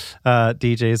why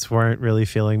DJs weren't really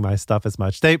feeling my stuff as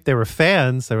much. They were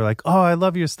fans. They were like, oh, I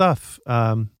love your stuff,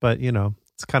 but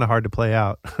it's kind of hard to play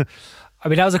out. I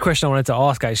mean, that was a question I wanted to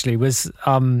ask, actually, was,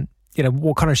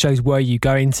 what kind of shows were you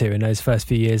going to in those first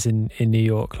few years in New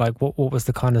York? Like, what was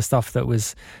the kind of stuff that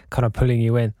was kind of pulling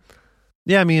you in?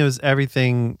 Yeah, I mean, it was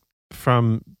everything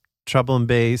from Trouble and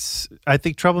Bass. I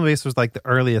think Trouble and Bass was like the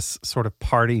earliest sort of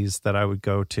parties that I would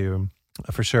go to,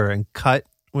 for sure. And Cut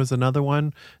was another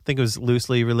one. I think it was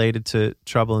loosely related to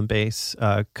Trouble and Bass,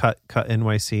 Cut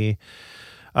NYC.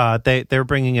 They were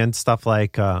bringing in stuff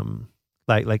like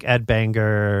Ed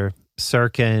Banger,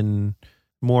 Sirkin,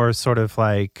 more sort of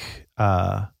like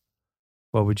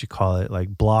what would you call it,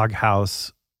 like blog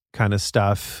house kind of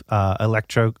stuff,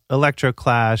 electro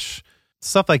clash,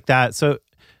 stuff like that. So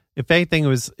if anything,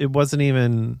 it wasn't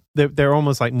even, they're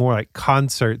almost like more like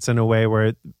concerts in a way,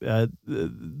 where the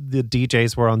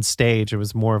DJs were on stage. It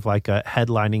was more of like a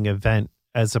headlining event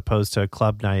as opposed to a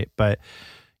club night. But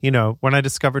when I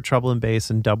discovered Trouble and Bass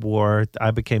and Dub War,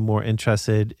 I became more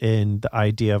interested in the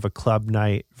idea of a club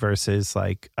night versus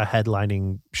like a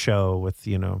headlining show with,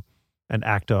 an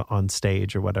act on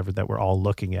stage or whatever that we're all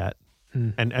looking at.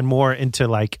 And more into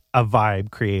like a vibe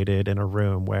created in a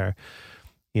room where,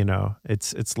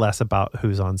 it's less about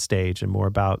who's on stage and more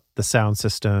about the sound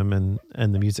system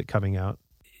and the music coming out.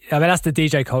 I mean, that's the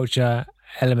DJ culture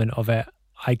element of it,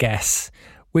 I guess,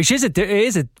 which is it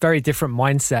is a very different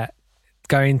mindset,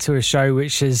 going to a show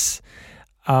which is,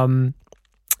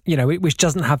 which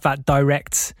doesn't have that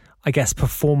direct, I guess,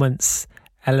 performance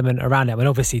element around it. I mean,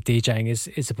 obviously DJing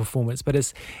is a performance, but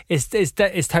it's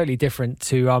totally different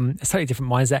to it's totally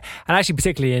different mindset. And actually,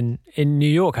 particularly in New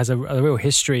York, has a real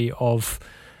history of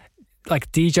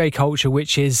like DJ culture,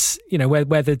 which is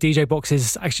where the DJ box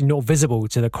is actually not visible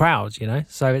to the crowd.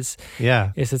 So it's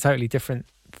a totally different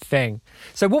thing.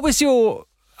 So what was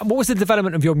the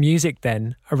development of your music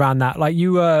then around that? Like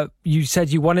you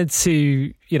said you wanted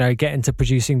to get into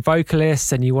producing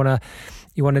vocalists, and you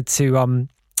wanted to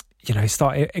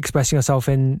start expressing yourself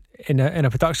in a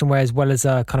production way as well as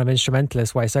a kind of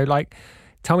instrumentalist way. So like,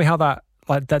 tell me how that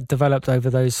developed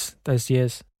over those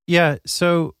years. Yeah.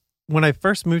 So when I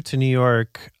first moved to New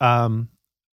York,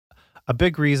 a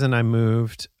big reason I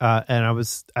moved, and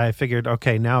I figured,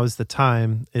 okay, now is the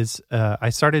time, is I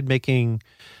started making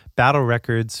battle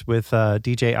records with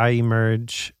DJ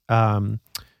Emerge,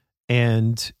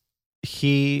 and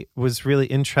he was really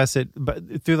interested,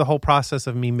 but through the whole process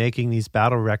of me making these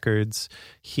battle records,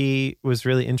 he was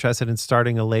really interested in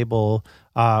starting a label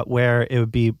where it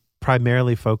would be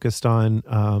primarily focused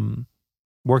on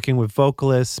working with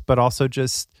vocalists, but also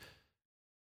just,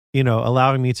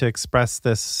 allowing me to express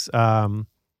this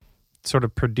sort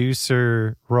of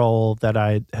producer role that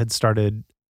I had started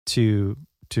to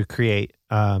create.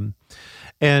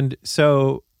 And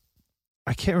so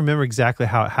I can't remember exactly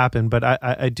how it happened, but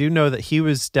I do know that he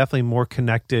was definitely more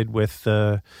connected with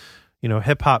the,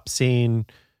 hip hop scene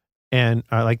and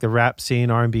like the rap scene,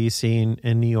 R&B scene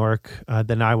in New York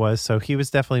than I was. So he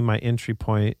was definitely my entry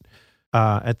point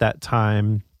at that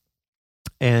time.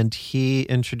 And he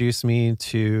introduced me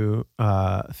to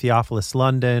Theophilus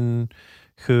London,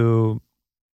 who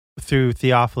through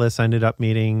Theophilus I ended up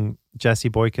meeting Jesse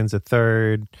Boykins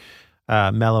III,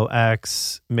 Mellow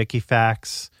X, Mickey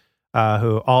Fax,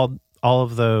 who all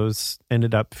of those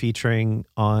ended up featuring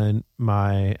on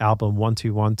my album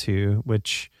 1212,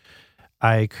 which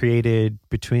I created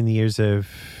between the years of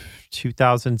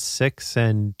 2006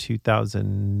 and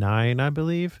 2009, I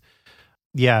believe.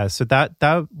 Yeah, so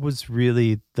that was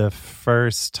really the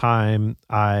first time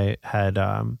I had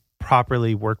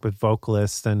properly worked with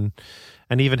vocalists and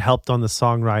even helped on the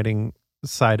songwriting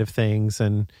side of things,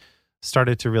 and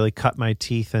started to really cut my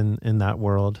teeth in that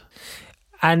world.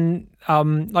 And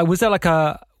was there like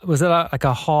a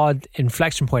hard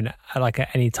inflection point at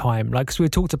any time? Like, 'cause we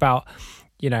talked about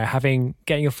getting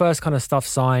your first kind of stuff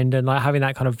signed and like having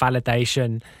that kind of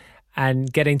validation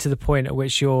and getting to the point at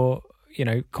which you're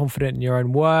confident in your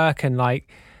own work. And like,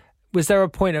 was there a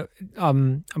point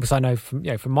because I know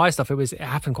from my stuff it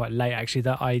happened quite late actually,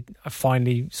 that I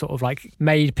finally sort of like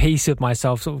made peace with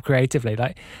myself sort of creatively.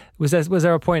 Like, was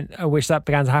there a point at which that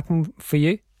began to happen for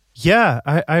you? Yeah,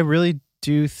 I really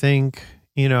do think,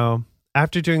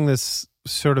 after doing this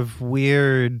sort of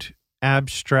weird,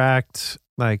 abstract,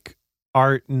 like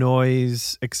art,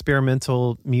 noise,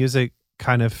 experimental music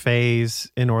kind of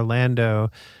phase in Orlando,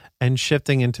 and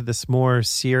shifting into this more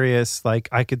serious, like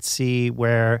I could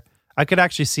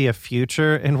actually see a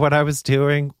future in what I was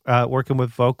doing, working with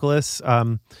vocalists.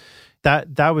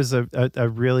 That was a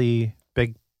really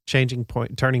big turning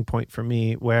point for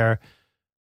me, where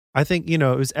I think, it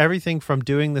was everything from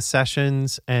doing the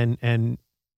sessions and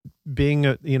being,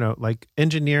 like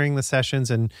engineering the sessions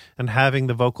and having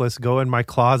the vocalist go in my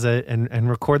closet and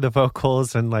record the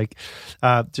vocals, and like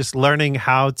just learning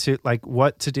how to, like,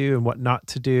 what to do and what not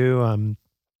to do,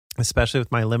 especially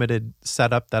with my limited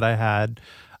setup that I had.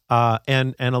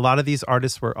 And a lot of these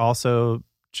artists were also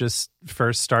just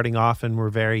first starting off and were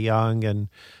very young. And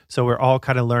so we're all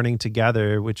kind of learning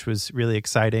together, which was really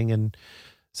exciting. And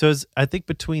so I think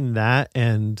between that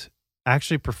and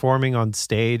actually performing on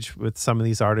stage with some of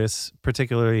these artists,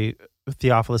 particularly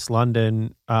Theophilus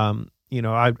London, I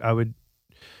would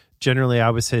generally, I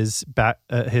was his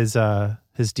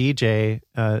DJ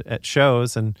at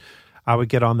shows, and I would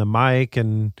get on the mic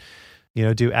and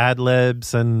do ad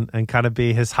libs and kind of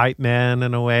be his hype man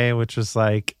in a way, which was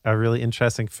like a really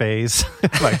interesting phase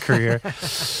of my career.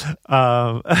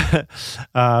 But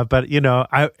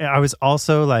I was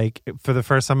also like, for the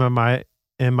first time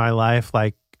in my life,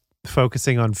 like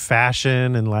focusing on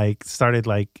fashion, and like started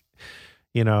like,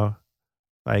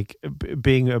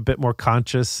 being a bit more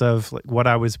conscious of like what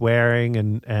I was wearing,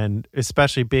 and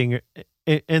especially being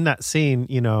in that scene,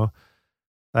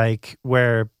 like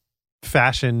where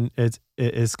fashion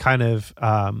is kind of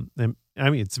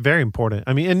it's very important.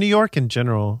 I mean, in New York in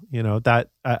general, that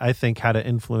I think had an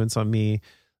influence on me.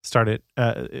 Started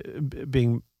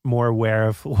being more aware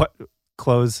of what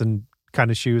clothes and kind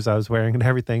of shoes I was wearing and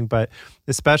everything, but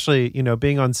especially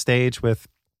being on stage with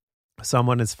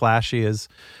someone as flashy as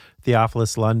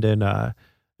Theophilus London,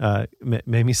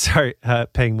 made me start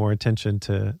paying more attention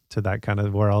to that kind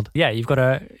of world. Yeah, you've got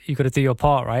to do your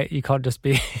part, right? You can't just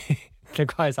be the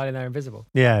guy standing there invisible.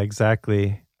 Yeah,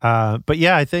 exactly. But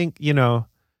yeah, I think,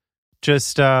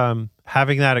 just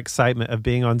having that excitement of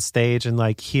being on stage and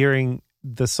like hearing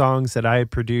the songs that I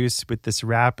had produced with this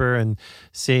rapper and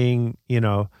seeing,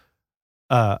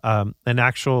 an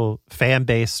actual fan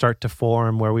base start to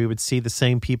form where we would see the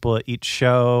same people at each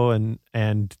show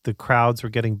and the crowds were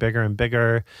getting bigger and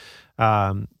bigger.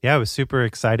 It was super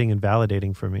exciting and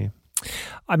validating for me.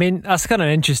 I mean, that's kind of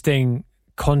an interesting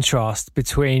contrast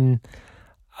between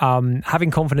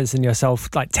having confidence in yourself,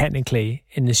 like technically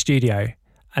in the studio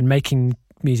and making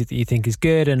music that you think is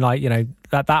good and like,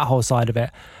 that whole side of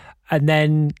it. And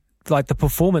then like the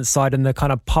performance side and the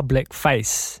kind of public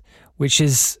face, which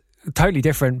is totally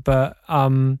different, but,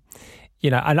 and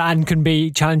can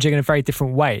be challenging in a very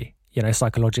different way,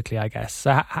 psychologically, I guess.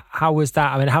 So how was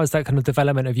that? I mean, how was that kind of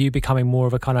development of you becoming more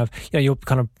of a kind of, your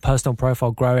kind of personal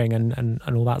profile growing and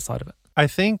all that side of it? I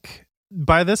think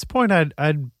by this point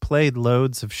I'd played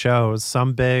loads of shows,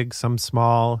 some big, some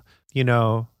small,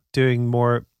 doing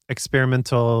more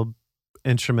experimental,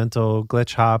 instrumental,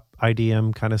 glitch hop,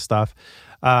 IDM kind of stuff.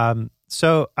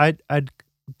 So I'd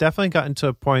definitely gotten to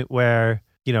a point where,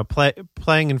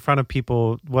 playing in front of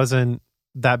people wasn't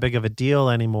that big of a deal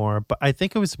anymore. But I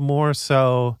think it was more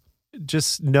so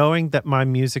just knowing that my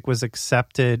music was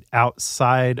accepted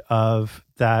outside of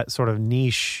that sort of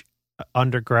niche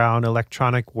underground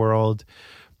electronic world,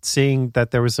 seeing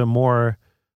that there was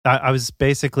I was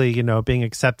basically, being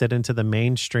accepted into the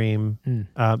mainstream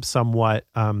somewhat,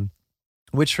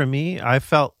 which for me, I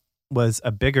felt was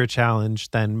a bigger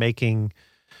challenge than making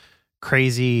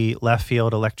crazy left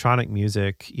field electronic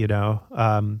music,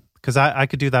 because I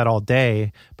could do that all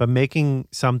day, but making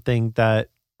something that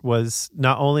was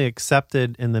not only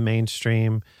accepted in the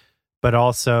mainstream, but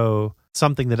also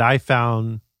something that I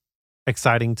found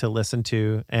exciting to listen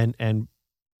to and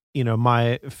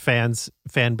my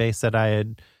fan base that I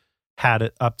had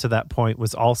it up to that point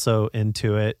was also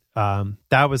into it.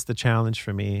 That was the challenge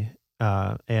for me.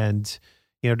 And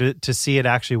to see it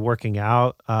actually working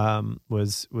out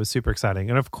was super exciting.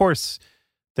 And of course,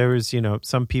 there was,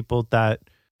 some people that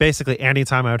basically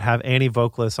anytime I would have any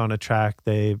vocalist on a track,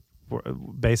 they were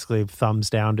basically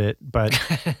thumbs downed it. But,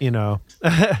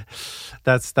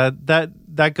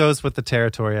 that goes with the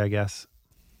territory, I guess.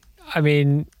 I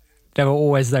mean, there were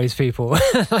always those people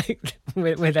like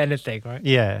with anything, right?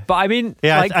 Yeah. But I mean,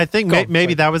 I think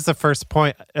maybe that was the first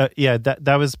point.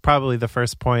 That was probably the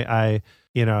first point I,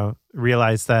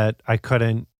 realized that I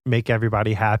couldn't make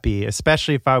everybody happy,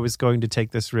 especially if I was going to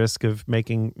take this risk of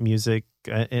making music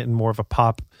in more of a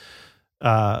pop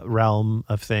realm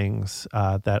of things,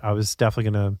 that I was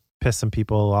definitely going to piss some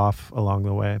people off along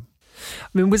the way. I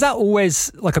mean, was that always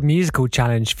like a musical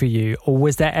challenge for you, or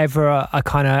was there ever a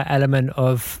kind of element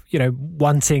of,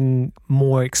 wanting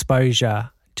more exposure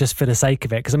just for the sake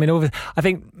of it? Because I mean, I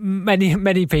think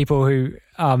many people who,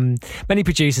 many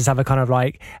producers have a kind of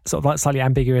like sort of like slightly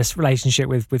ambiguous relationship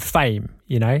with fame,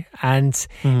 and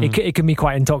it can be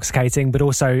quite intoxicating, but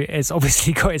also it's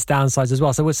obviously got its downsides as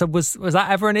well. So was that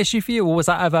ever an issue for you, or was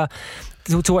that ever,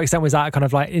 to what extent was that kind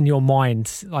of like in your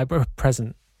mind, like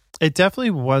present? It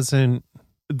definitely wasn't.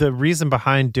 The reason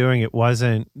behind doing it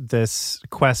wasn't this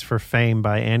quest for fame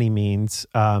by any means.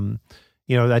 I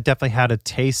definitely had a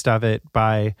taste of it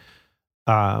by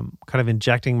kind of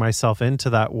injecting myself into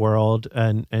that world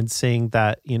and seeing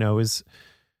that, it was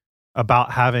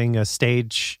about having a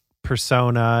stage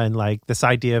persona and like this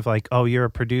idea of like, oh, you're a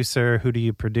producer, who do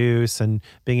you produce? And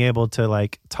being able to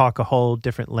like talk a whole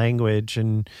different language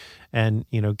and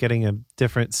getting a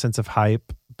different sense of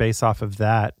hype based off of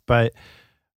that. But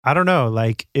I don't know,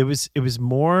 like it was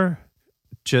more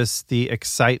just the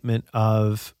excitement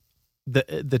of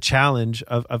the challenge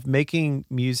of making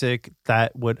music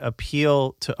that would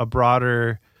appeal to a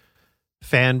broader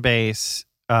fan base,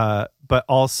 but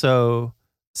also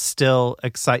still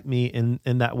excite me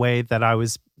in that way that I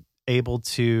was able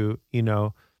to,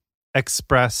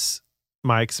 express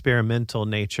my experimental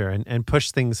nature and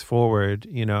push things forward,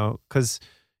 because,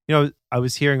 I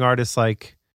was hearing artists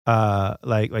like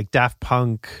Daft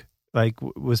Punk,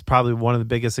 was probably one of the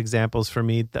biggest examples for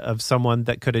me of someone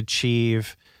that could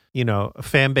achieve,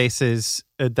 fan bases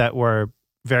that were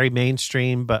very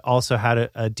mainstream, but also had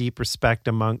a deep respect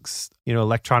amongst,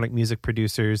 electronic music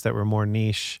producers that were more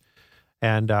niche.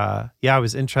 And I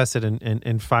was interested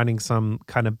in finding some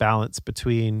kind of balance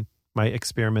between my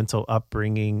experimental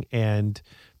upbringing and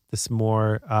this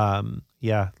more,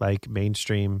 like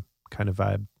mainstream kind of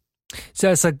vibe.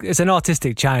 So it's an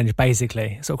artistic challenge,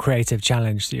 basically, sort of creative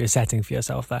challenge that you're setting for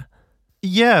yourself there.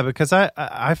 Yeah, because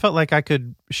I felt like I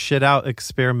could shit out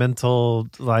experimental,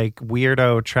 like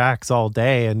weirdo tracks all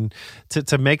day, and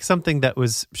to make something that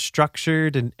was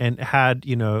structured and had,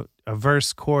 you know, a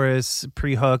verse, chorus,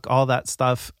 pre-hook, all that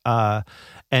stuff,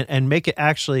 and make it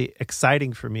actually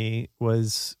exciting for me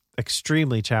was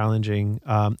extremely challenging.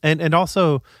 And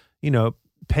also, you know,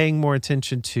 paying more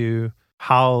attention to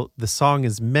how the song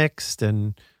is mixed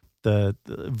and the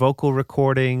vocal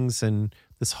recordings and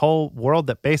this whole world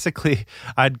that basically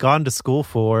I'd gone to school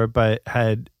for, but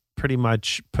had pretty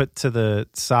much put to the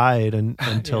side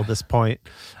until this point.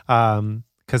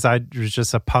 Because I was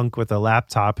just a punk with a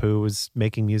laptop who was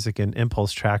making music in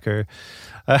Impulse Tracker.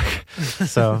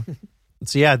 So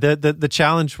yeah, the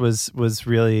challenge was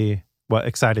really what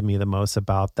excited me the most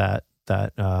about that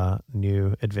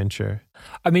new adventure.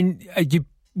 I mean, you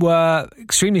were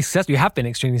extremely successful. You have been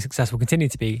extremely successful, continue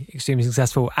to be extremely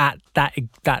successful at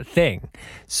that thing.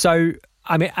 So,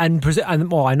 I mean, and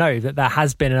well, I know that there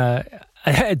has been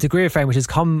a degree of fame which has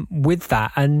come with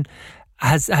that. And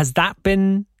has that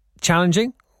been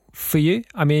challenging for you?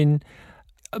 I mean,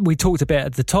 we talked a bit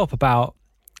at the top about,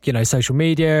 you know, social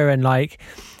media and like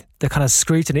the kind of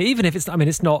scrutiny, even if it's, I mean,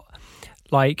 it's not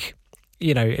like,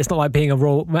 you know, it's not like being a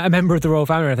member of the royal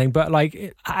family or anything, but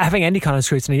like having any kind of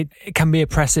scrutiny, it can be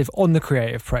oppressive on the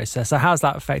creative process. So how's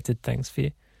that affected things for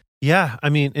you? Yeah, I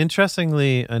mean,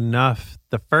 interestingly enough,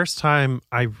 the first time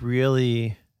I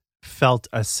really felt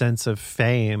a sense of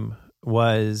fame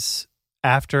was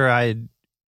after I'd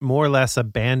more or less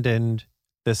abandoned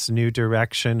this new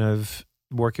direction of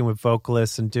working with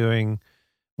vocalists and doing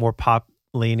more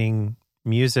pop-leaning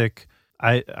music.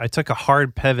 I took a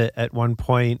hard pivot at one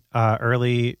point,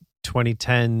 early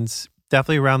 2010s,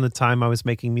 definitely around the time I was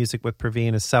making music with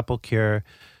Praveen as Sepulture,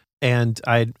 and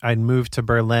I'd moved to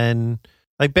Berlin.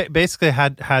 Like basically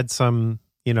had some,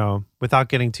 you know, without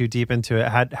getting too deep into it,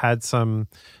 had some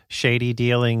shady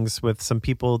dealings with some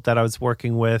people that I was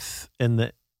working with in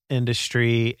the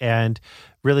industry, and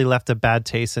really left a bad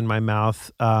taste in my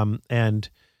mouth, and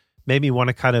made me want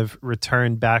to kind of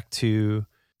return back to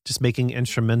just making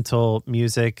instrumental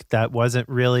music that I wasn't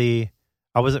really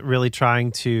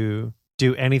trying to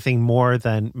do anything more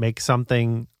than make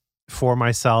something for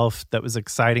myself that was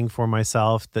exciting for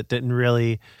myself, that didn't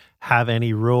really have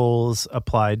any rules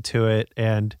applied to it.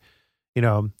 And, you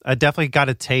know, I definitely got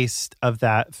a taste of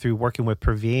that through working with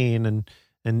Praveen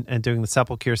and doing the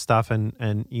Sepulture stuff,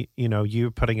 and you know,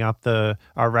 you putting out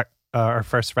our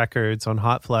first records on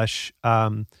Hot Flush,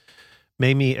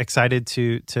 made me excited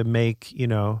to make, you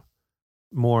know,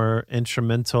 more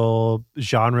instrumental,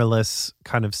 genreless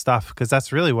kind of stuff, because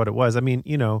that's really what it was. I mean,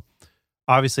 you know,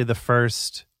 obviously the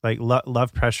first, like,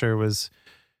 Love Pressure was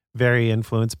very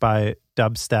influenced by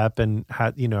dubstep and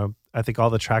had, you know, I think all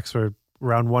the tracks were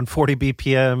around 140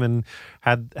 BPM and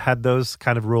had those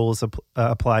kind of rules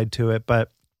applied to it.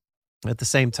 But at the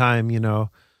same time, you know,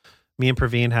 me and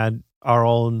Praveen had our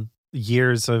own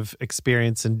years of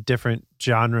experience in different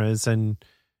genres, and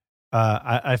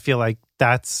I feel like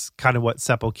that's kind of what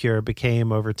Sepulture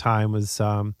became over time, was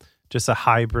just a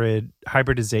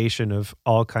hybridization of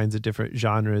all kinds of different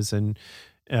genres and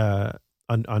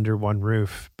under one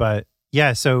roof. But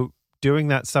yeah, so doing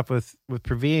that stuff with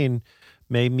Praveen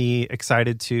made me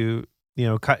excited to, you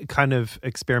know, kind of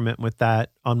experiment with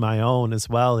that on my own as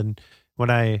well. And when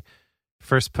I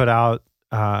first put out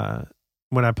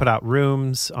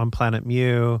Rooms on Planet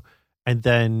Mew, and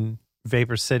then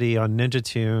Vapor City on Ninja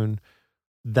Tune,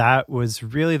 that was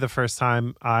really the first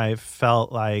time I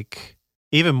felt like,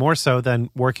 even more so than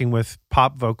working with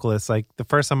pop vocalists, like the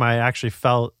first time I actually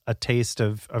felt a taste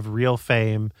of real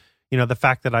fame. You know, the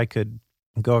fact that I could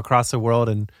go across the world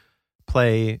and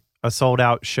play a sold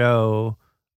out show,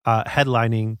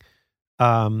 headlining,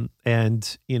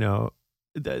 and, you know,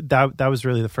 that was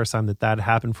really the first time that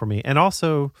happened for me. And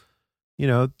also, you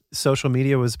know, social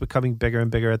media was becoming bigger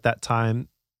and bigger at that time.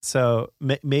 So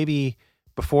maybe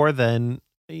before then,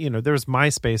 you know, there was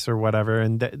MySpace or whatever,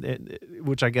 and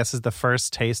which I guess is the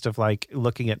first taste of like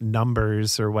looking at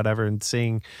numbers or whatever and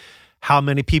seeing how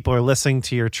many people are listening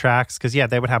to your tracks. Because yeah,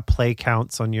 they would have play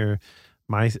counts on your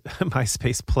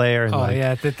MySpace player.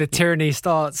 And the tyranny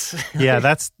starts.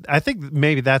 Yeah, I think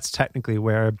maybe that's technically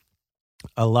where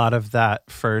a lot of that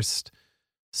first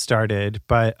started.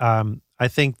 But I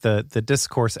think the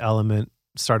discourse element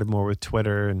started more with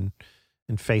Twitter and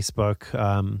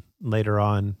Facebook later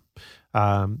on.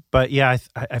 But yeah,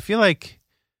 I feel like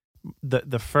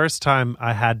the first time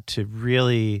I had to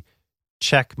really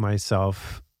check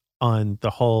myself on the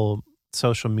whole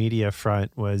social media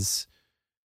front was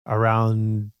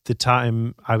around the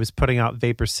time I was putting out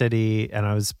Vapor City, and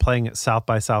I was playing at South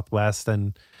by Southwest,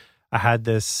 and I had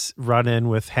this run-in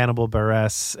with Hannibal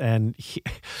Buress, and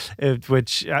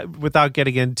which, without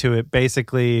getting into it,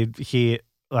 basically he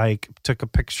like took a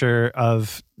picture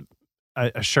of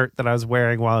a shirt that I was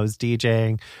wearing while I was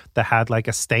DJing that had like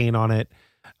a stain on it,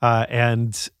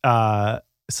 and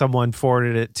someone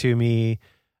forwarded it to me,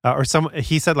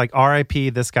 he said like "R.I.P.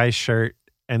 this guy's shirt,"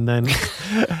 and then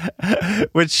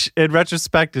which in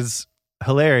retrospect is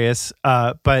hilarious.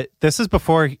 But this is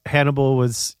before Hannibal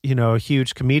was, a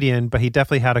huge comedian, but he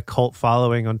definitely had a cult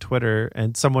following on Twitter,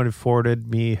 and someone had forwarded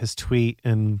me his tweet,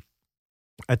 and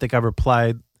I think I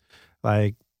replied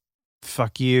like,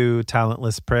 "Fuck you,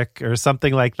 talentless prick," or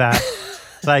something like that.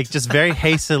 Like just very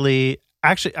hastily.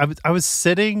 Actually, I was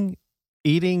sitting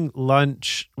eating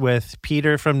lunch with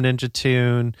Peter from Ninja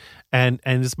Tune, and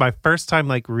it's my first time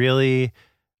like really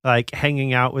like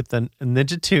hanging out with the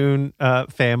Ninja Tune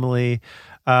family,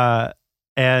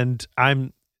 and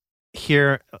I'm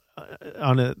here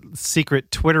on a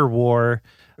secret Twitter war,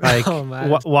 like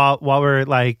while we're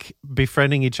like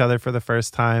befriending each other for the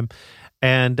first time,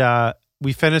 and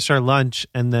we finished our lunch,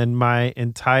 and then my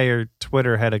entire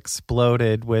Twitter had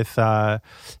exploded with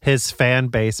his fan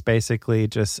base basically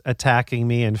just attacking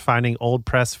me and finding old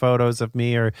press photos of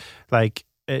me, or like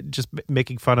just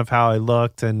making fun of how I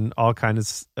looked and all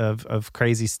kinds of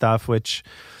crazy stuff, which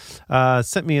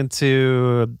sent me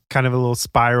into kind of a little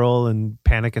spiral and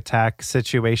panic attack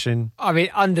situation. I mean,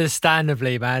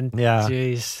 understandably, man. Yeah.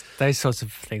 Jeez, those sorts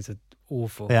of things are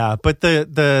awful. Yeah, but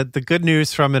the good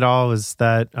news from it all is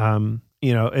that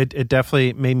it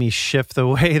definitely made me shift the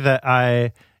way that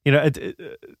I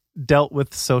dealt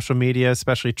with social media,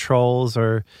 especially trolls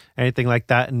or anything like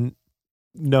that, and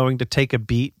knowing to take a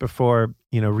beat before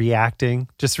reacting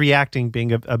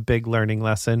being a big learning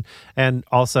lesson. And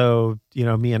also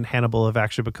me and Hannibal have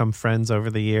actually become friends over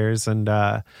the years, and we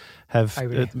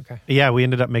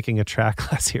ended up making a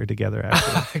track last year together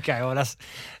actually. Okay, well that's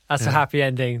a happy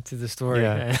ending to the story.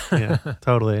 Yeah,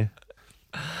 totally.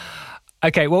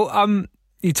 Okay, well,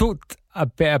 you talked a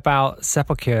bit about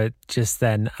Sepulchre just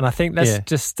then, and I think let's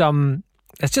just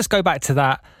go back to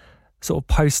that sort of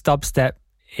post dubstep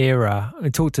era. We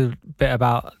talked a bit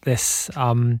about this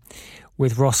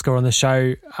with Roscoe on the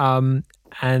show, and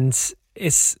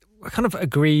it's kind of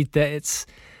agreed that it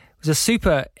was a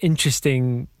super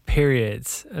interesting period,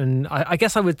 and I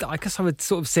guess I would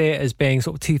sort of see it as being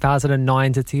sort of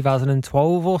 2009 to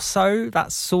 2012 or so,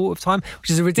 that sort of time, which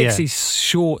is a ridiculously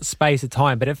short space of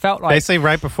time, but it felt like basically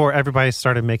right before everybody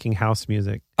started making house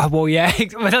music. Oh, well, yeah, I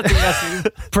think that's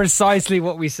precisely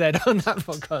what we said on that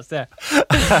podcast.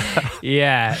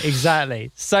 Yeah,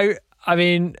 exactly. So, I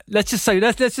mean, let's just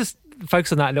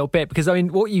focus on that a little bit, because I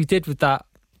mean, what you did with that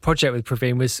project with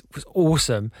Praveen was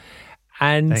awesome,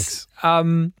 and thanks.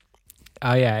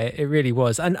 Oh yeah, it really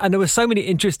was, and there were so many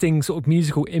interesting sort of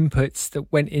musical inputs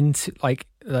that went into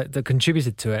that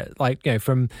contributed to it. Like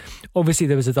from obviously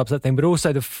there was a dubstep thing, but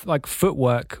also the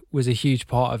footwork was a huge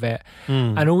part of it,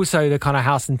 and also the kind of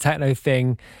house and techno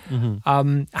thing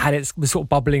was sort of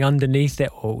bubbling underneath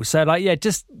it all. So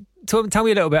just tell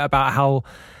me a little bit about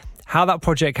how that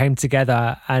project came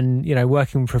together, and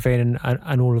working with Praveen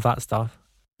and all of that stuff.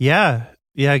 Yeah.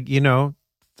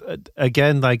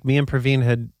 Again, like me and Praveen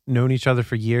had known each other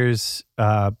for years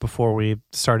before we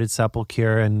started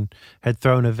Sepulchre, and had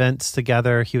thrown events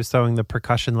together. He was throwing the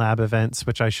Percussion Lab events,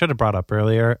 which I should have brought up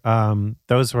earlier.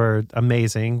 Those were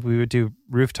amazing. We would do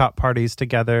rooftop parties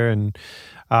together, and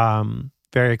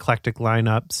very eclectic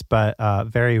lineups, but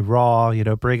very raw.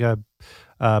 Bring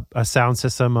a sound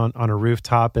system on a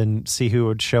rooftop and see who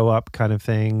would show up, kind of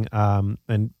thing.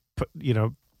 And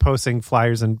posting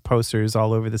flyers and posters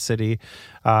all over the city,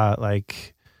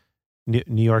 like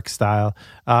New York style.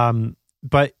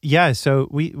 But yeah, so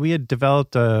we had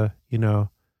developed a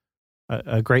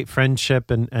great friendship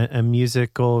and a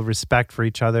musical respect for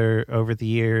each other over the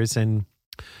years. And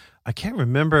I can't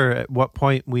remember at what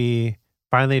point we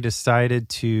finally decided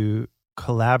to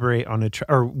collaborate on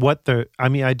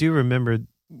I do remember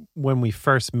when we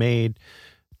first made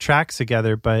tracks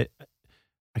together, but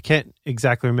I can't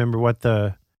exactly remember what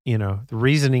the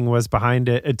reasoning was behind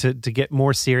it to get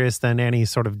more serious than any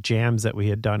sort of jams that we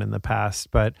had done in the past.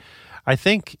 But I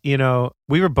think,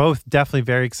 we were both definitely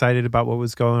very excited about what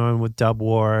was going on with Dub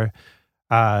War,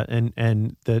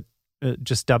 and the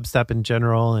just dubstep in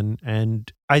general.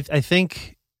 And I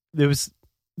think it was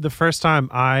the first time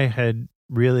I had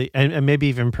really, and maybe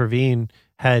even Praveen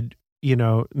had,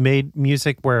 made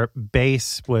music where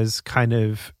bass was kind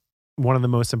of one of the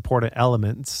most important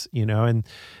elements, and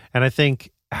I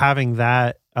think having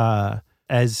that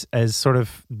as sort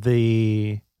of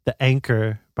the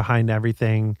anchor behind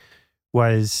everything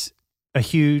was a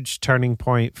huge turning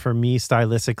point for me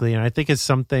stylistically, and I think it's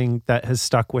something that has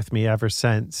stuck with me ever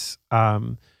since.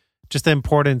 Just the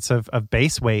importance of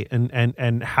bass weight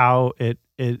and how it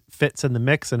fits in the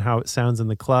mix and how it sounds in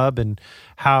the club, and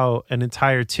how an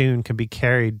entire tune can be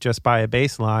carried just by a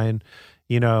bass line.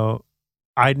 You know,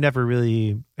 I'd never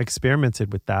really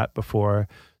experimented with that before.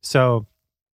 So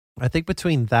I think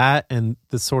between that and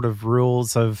the sort of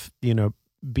rules of, you know,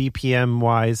 BPM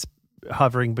wise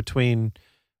hovering between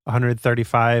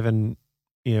 135 and,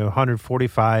 you know,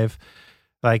 145,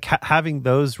 like having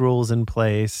those rules in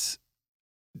place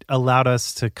allowed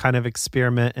us to kind of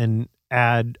experiment and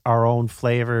add our own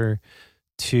flavor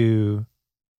to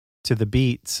the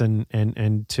beats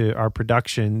and to our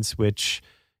productions, which,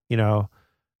 you know,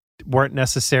 weren't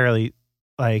necessarily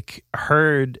like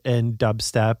heard in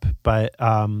dubstep, but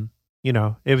you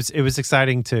know, it was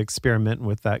exciting to experiment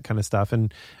with that kind of stuff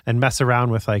and mess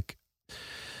around with like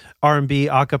R&B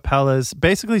acapellas,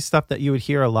 basically stuff that you would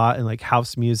hear a lot in like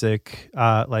house music,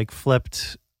 like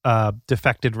flipped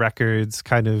defected records,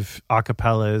 kind of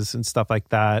acapellas and stuff like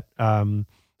that,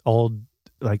 old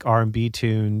like R&B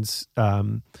tunes,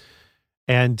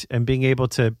 and being able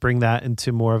to bring that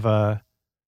into more of a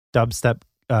dubstep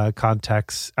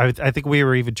context. I think we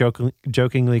were even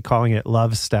jokingly calling it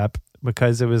love step,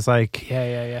 because it was like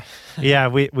yeah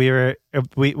we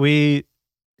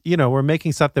you know, we're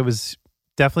making stuff that was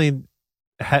definitely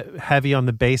heavy on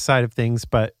the bass side of things,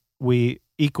 but we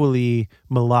equally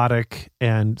melodic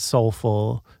and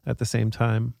soulful at the same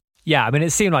time. Yeah, I mean,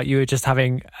 it seemed like you were just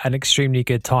having an extremely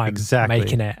good time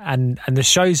making it, and the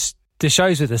shows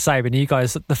were the same. And you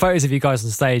guys, the photos of you guys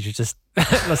on stage were just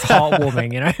that's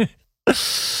heartwarming, you know.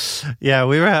 Yeah,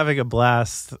 we were having a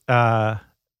blast. Yeah,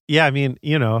 I mean,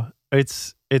 you know,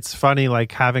 it's funny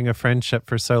like having a friendship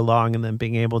for so long and then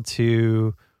being able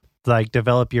to like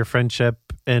develop your friendship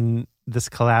in this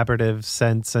collaborative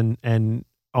sense and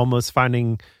almost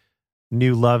finding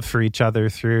new love for each other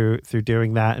through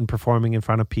doing that and performing in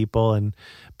front of people and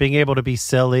being able to be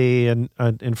silly and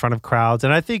in front of crowds.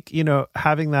 And I think, you know,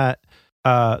 having that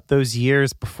those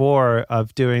years before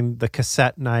of doing the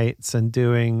cassette nights and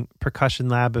doing percussion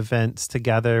lab events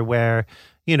together, where,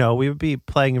 you know, we would be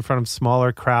playing in front of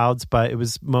smaller crowds, but it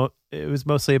was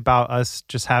mostly about us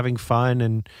just having fun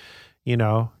and, you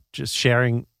know, just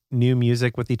sharing new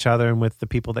music with each other and with the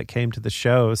people that came to the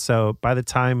show. So by the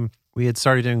time we had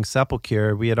started doing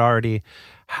Sepulture, we had already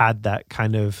had that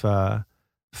kind of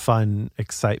fun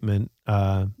excitement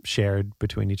shared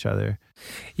between each other.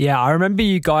 Yeah, I remember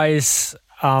you guys.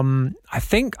 I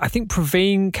think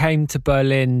Praveen came to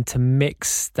Berlin to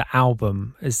mix the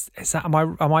album. Is that am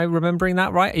I remembering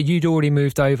that right? You'd already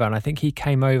moved over, and I think he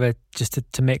came over just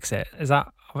to mix it. Is that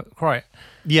right?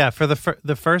 Yeah, for the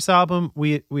first album,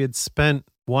 we had spent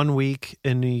 1 week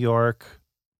in New York,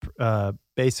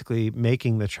 basically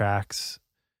making the tracks,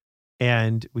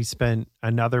 and we spent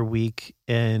another week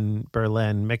in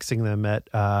Berlin mixing them at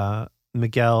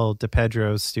Miguel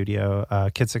DePedro's studio,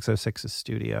 Kid 606's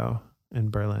studio in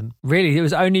Berlin. Really? It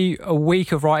was only a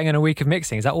week of writing and a week of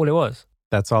mixing? Is that all it was?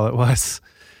 That's all it was.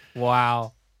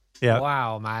 Wow. Yeah.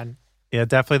 Wow, man. Yeah,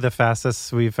 definitely the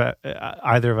fastest we've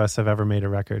either of us have ever made a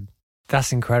record.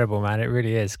 That's incredible, man. It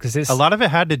really is, because it's a lot of it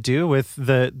had to do with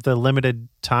the limited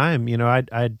time. You know,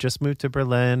 I'd just moved to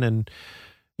Berlin, and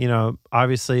you know,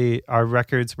 obviously our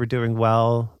records were doing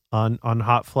well on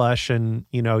Hot Flush, and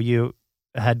you know, you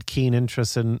had keen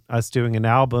interest in us doing an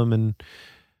album, and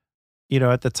you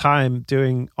know, at the time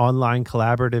doing online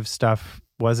collaborative stuff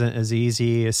wasn't as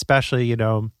easy, especially, you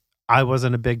know, I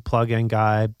wasn't a big plug-in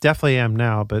guy. Definitely am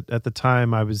now, but at the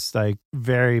time I was like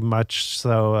very much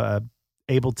so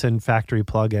Ableton factory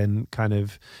plugin kind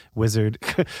of wizard,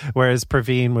 whereas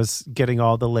Praveen was getting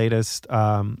all the latest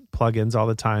plugins all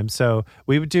the time. So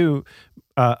we would do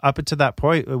up until that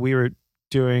point, we were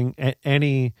doing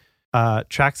any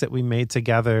tracks that we made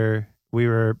together, we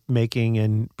were making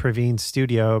in Praveen's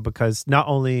studio, because not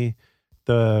only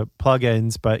the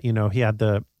plugins, but you know, he had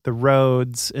the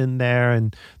Rhodes in there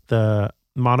and the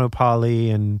Monopoly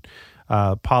and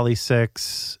Poly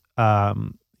 6, you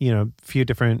know, a few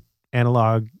different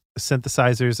analog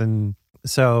synthesizers. And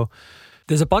so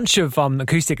there's a bunch of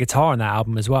acoustic guitar on that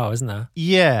album as well, isn't there?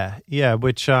 Yeah,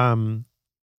 which you know,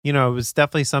 it was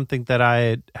definitely something that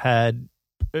I had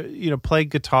you know, played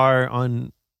guitar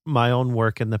on my own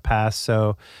work in the past,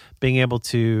 so being able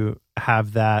to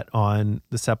have that on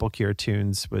the Sepulture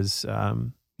tunes was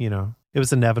you know, it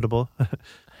was inevitable.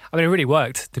 I mean, it really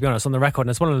worked, to be honest, on the record. And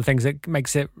it's one of the things that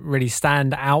makes it really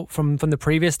stand out from the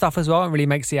previous stuff as well. It really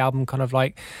makes the album kind of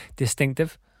like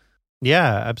distinctive.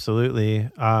 Yeah, absolutely.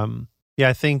 Yeah,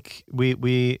 I think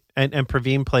we and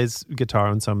Praveen plays guitar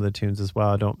on some of the tunes as well.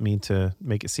 I don't mean to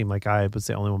make it seem like I was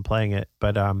the only one playing it,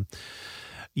 but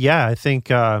yeah, I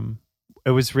think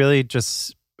it was really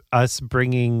just us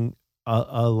bringing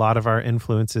a lot of our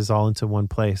influences all into one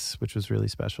place, which was really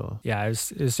special. Yeah, it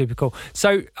was super cool.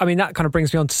 So, I mean, that kind of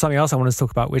brings me on to something else I wanted to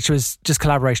talk about, which was just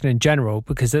collaboration in general,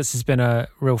 because this has been a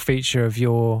real feature of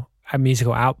your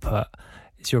musical output.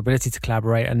 It's your ability to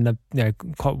collaborate and the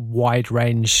quite wide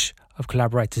range of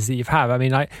collaborators that you've had. I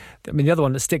mean, the other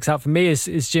one that sticks out for me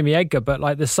is Jimmy Edgar, but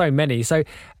like there's so many. So,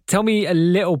 tell me a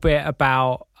little bit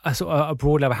about a sort of a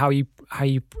broad level how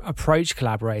you approach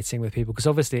collaborating with people, because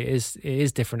obviously it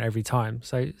is different every time.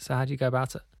 So how do you go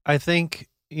about it? I think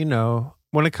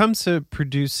when it comes to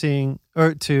producing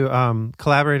or to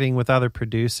collaborating with other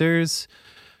producers,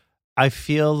 I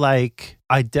feel like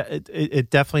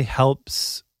it definitely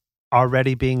helps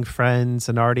already being friends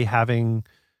and already having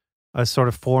a sort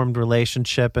of formed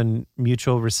relationship and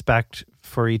mutual respect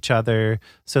for each other,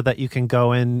 so that you can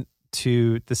go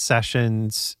into the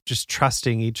sessions just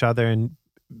trusting each other and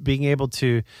being able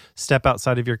to step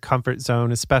outside of your comfort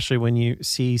zone, especially when you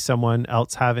see someone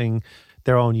else having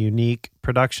their own unique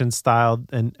production style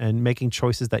and making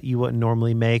choices that you wouldn't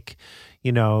normally make.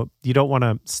 You don't want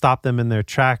to stop them in their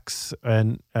tracks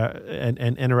and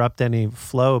interrupt any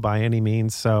flow by any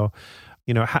means. So,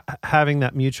 having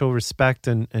that mutual respect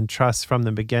and trust from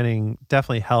the beginning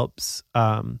definitely helps.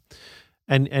 And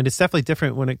it's definitely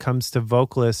different when it comes to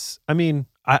vocalists. I mean,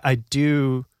 I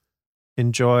do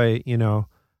enjoy,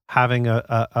 having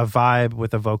a vibe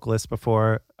with a vocalist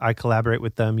before I collaborate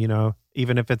with them,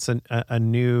 even if it's a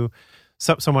new,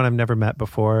 someone I've never met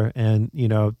before. And,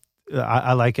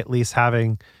 I like at least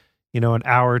having, an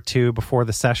hour or two before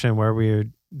the session where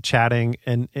we're chatting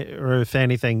or if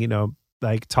anything,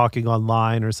 like talking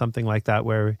online or something like that,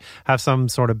 where we have some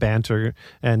sort of banter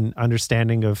and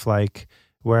understanding of like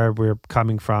where we're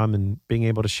coming from and being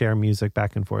able to share music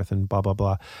back and forth and blah, blah,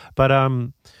 blah. But,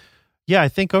 yeah, I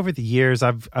think over the years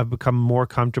I've become more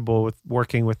comfortable with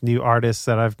working with new artists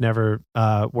that I've never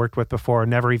worked with before,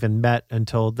 never even met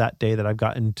until that day that I've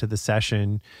gotten to the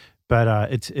session.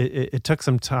 But it took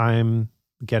some time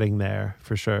getting there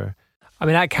for sure. I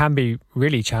mean, that can be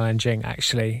really challenging,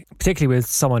 actually, particularly with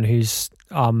someone who's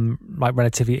like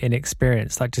relatively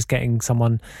inexperienced. Like just getting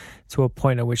someone to a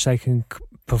point at which they can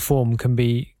perform can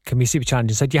be super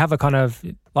challenging. So do you have a kind of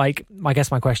like, I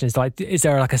guess my question is like, is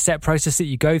there like a set process that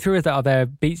you go through? Are there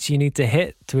beats you need to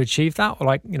hit to achieve that? Or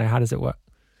like, how does it work?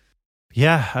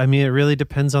 Yeah, I mean, it really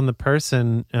depends on the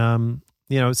person.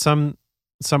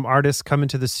 Some artists come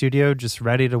into the studio just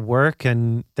ready to work,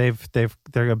 and they're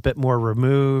a bit more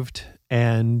removed,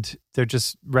 and they're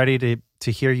just ready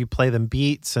to hear you play them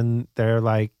beats, and they're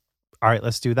like, all right,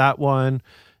 let's do that one.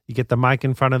 You get the mic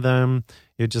in front of them,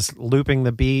 you're just looping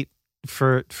the beat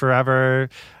for forever.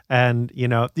 And,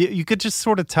 you could just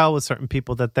sort of tell with certain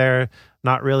people that they're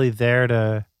not really there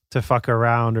to fuck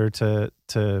around or to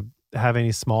have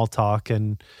any small talk.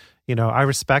 And, I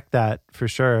respect that for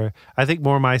sure. I think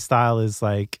more my style is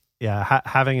like,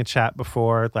 having a chat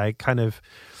before, like kind of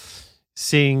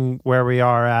seeing where we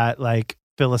are at, like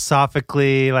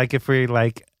philosophically, like if we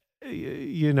like,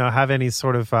 have any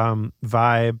sort of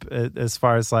vibe as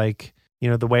far as like,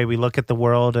 the way we look at the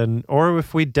world, or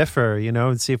if we differ,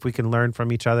 and see if we can learn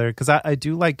from each other. Because I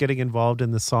do like getting involved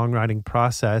in the songwriting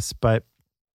process, but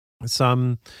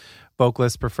some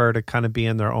vocalists prefer to kind of be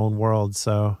in their own world.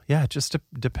 So yeah, it just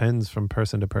depends from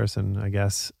person to person, I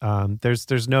guess.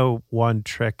 There's no one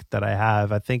trick that I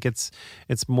have. I think it's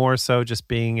more so just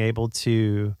being able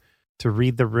to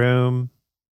read the room,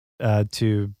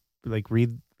 to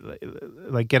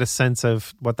like get a sense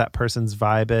of what that person's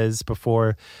vibe is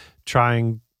before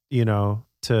trying,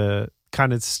 to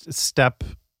kind of step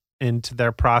into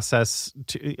their process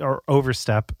or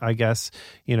overstep, I guess.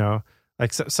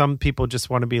 Like some people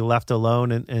just want to be left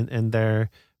alone in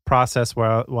their process,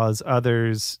 while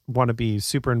others want to be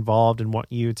super involved and want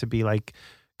you to be like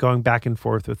going back and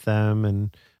forth with them,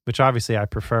 and which obviously I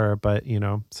prefer. But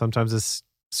sometimes it's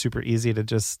super easy to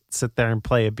just sit there and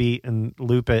play a beat and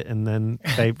loop it, and then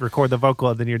they record the vocal,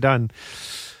 and then you're done.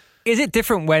 Is it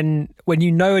different when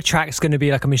a track's going to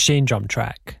be like a machine drum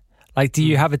track? Like, do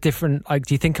you have a different, like,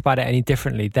 do you think about it any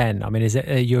differently then? I mean,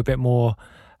 are you a bit more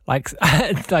like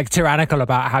tyrannical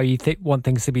about how you want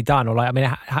things to be done? Or like, I mean,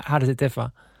 how does it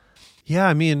differ? Yeah,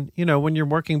 I mean, when you're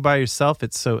working by yourself,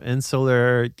 it's so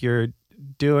insular. You're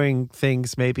doing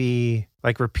things maybe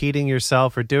like repeating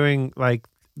yourself or doing like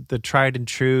the tried and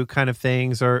true kind of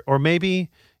things, or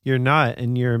maybe you're not,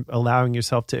 and you're allowing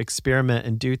yourself to experiment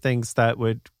and do things that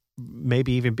would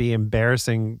maybe even be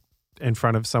embarrassing in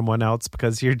front of someone else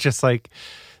because you're just like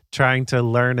trying to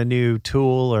learn a new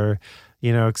tool or,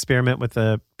 experiment with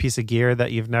a piece of gear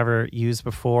that you've never used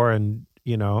before. And,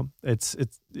 it's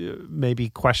maybe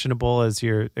questionable as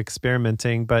you're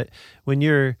experimenting. But when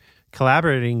you're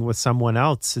collaborating with someone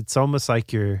else, it's almost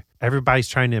like everybody's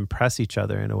trying to impress each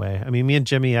other in a way. I mean, me and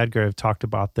Jimmy Edgar have talked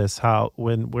about this, how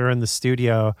when we're in the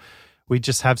studio, we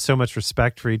just have so much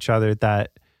respect for each other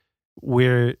that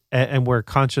we're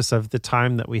conscious of the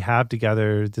time that we have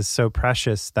together is so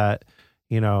precious that,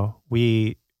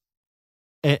 when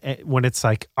it's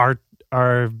like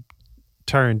our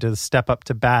turn to step up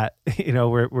to bat,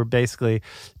 we're basically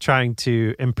trying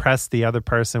to impress the other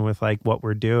person with like what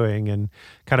we're doing and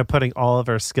kind of putting all of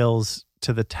our skills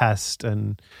to the test.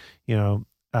 And,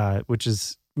 which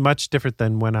is much different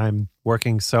than when I'm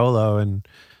working solo and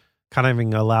kind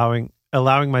of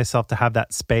allowing myself to have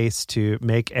that space to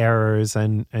make errors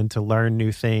and to learn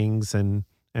new things and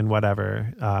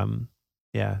whatever.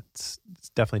 It's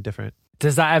definitely different.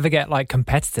 Does that ever get like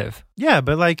competitive? Yeah,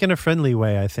 but like in a friendly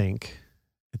way, I think.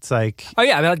 It's like... Oh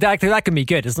yeah, I mean, that can be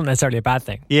good. It's not necessarily a bad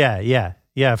thing.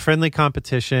 Yeah. Friendly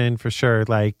competition for sure.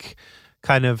 Like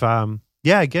kind of,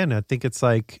 again, I think it's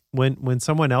like when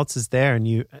someone else is there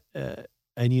and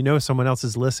someone else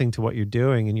is listening to what you're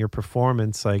doing and your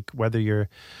performance, like whether you're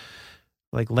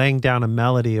like laying down a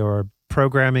melody or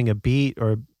programming a beat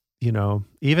or,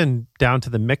 even down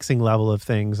to the mixing level of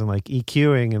things and like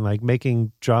EQing and like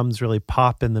making drums really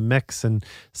pop in the mix and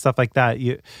stuff like that.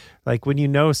 Like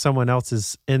when someone else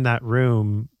is in that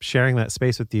room, sharing that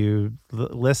space with you,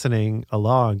 listening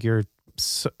along, you're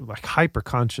so, like hyper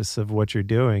conscious of what you're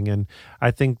doing. And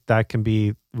I think that can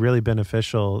be really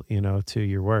beneficial, to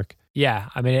your work. Yeah.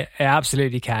 I mean, it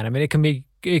absolutely can. I mean, it can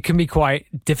be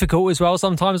quite difficult as well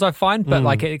sometimes, I find, but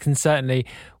like it can certainly,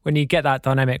 when you get that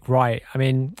dynamic right, I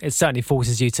mean, it certainly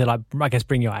forces you to like, I guess,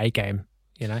 bring your A game,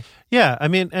 Yeah, I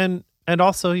mean, and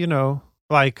also,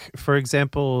 like for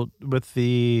example,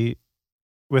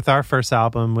 with our first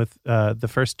album, with the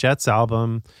first Jets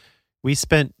album, we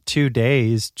spent 2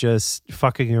 days just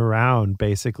fucking around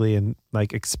basically and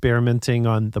like experimenting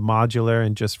on the modular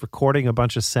and just recording a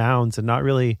bunch of sounds and not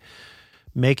really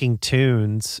making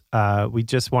tunes. We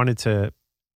just wanted to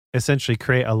essentially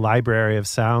create a library of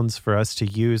sounds for us to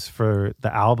use for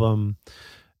the album.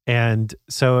 And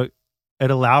so it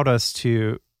allowed us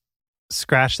to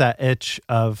scratch that itch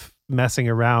of messing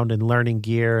around and learning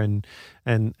gear and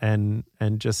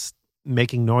just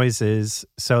making noises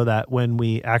so that when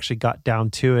we actually got down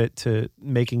to it, to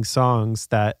making songs,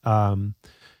 that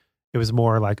it was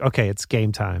more like, okay, it's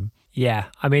game time. Yeah.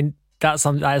 I mean, that is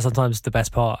sometimes the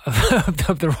best part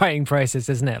of the writing process,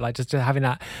 isn't it? Like just having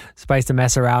that space to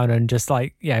mess around and just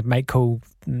like, make cool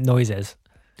noises.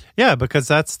 Yeah, because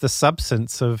that's the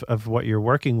substance of what you're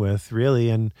working with,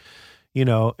 really. And,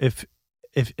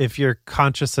 if you're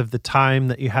conscious of the time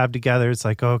that you have together, it's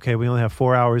like, okay, we only have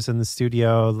 4 hours in the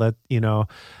studio. You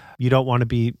don't want to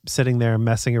be sitting there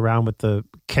messing around with the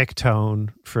kick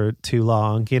tone for too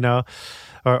long,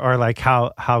 or like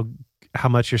how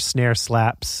much your snare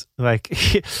slaps. Like,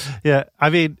 yeah, I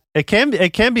mean, it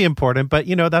can be important, but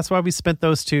that's why we spent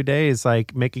those 2 days,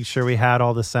 like making sure we had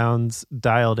all the sounds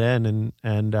dialed in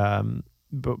and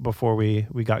before we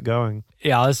got going.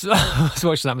 Yeah, I was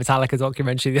watching that Metallica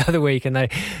documentary the other week, and they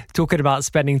talking about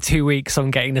spending 2 weeks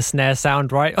on getting the snare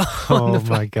sound right. Oh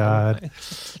my God.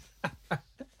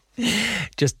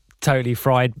 Just totally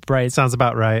fried brain. Sounds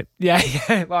about right. Yeah.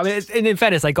 Well, I mean, in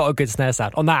fairness, they got a good snare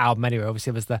sound on that album anyway.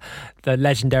 Obviously, it was the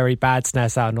legendary bad snare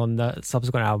sound on the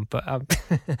subsequent album. But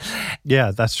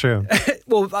yeah, that's true.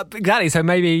 Well, exactly. So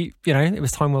maybe, it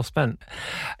was time well spent.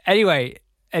 Anyway.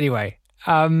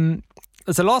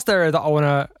 There's a last area that I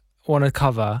want to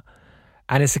cover,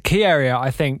 and it's a key area, I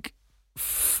think,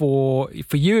 for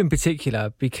you in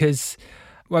particular, because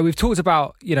we've talked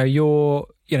about your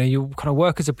kind of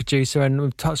work as a producer, and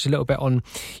we've touched a little bit on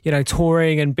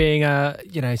touring and being a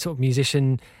sort of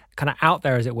musician kind of out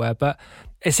there, as it were. But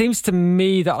it seems to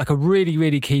me that like a really,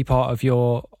 really key part of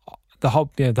the whole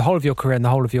of your career and the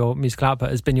whole of your musical output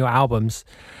has been your albums,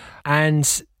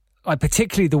 and like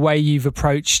particularly the way you've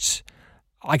approached,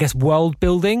 I guess, world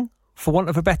building, for want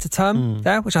of a better term,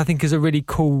 there, which I think is a really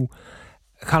cool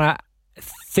kind of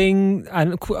thing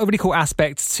and a really cool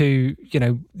aspect to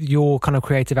your kind of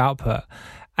creative output.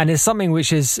 And it's something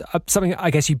which is something I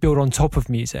guess you build on top of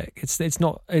music. It's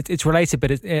not it's related,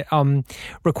 but it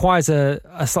requires a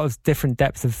sort of different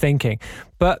depth of thinking.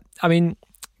 But I mean,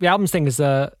 the albums thing is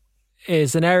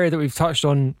an area that we've touched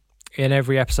on in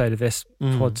every episode of this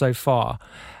pod so far,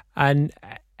 and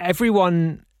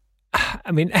everyone.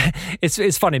 I mean,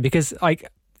 it's funny because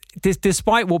like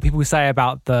despite what people say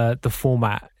about the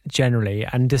format generally,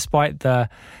 and despite the,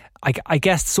 I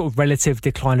guess, sort of relative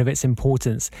decline of its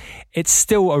importance, it's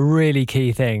still a really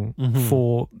key thing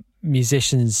for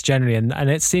musicians generally, and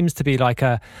it seems to be like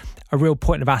a real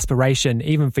point of aspiration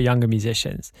even for younger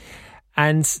musicians.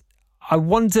 And I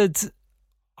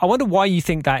wonder why you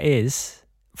think that is.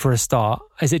 For a start,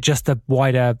 is it just a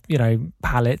wider,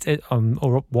 palette,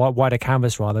 or wider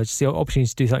canvas rather, just the opportunity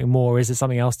to do something more, or is there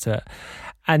something else to it?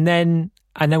 And then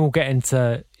we'll get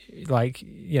into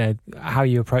how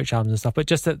you approach albums and stuff. But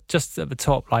just at the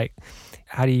top, like,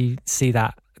 how do you see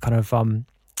that kind of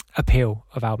appeal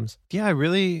of albums? Yeah,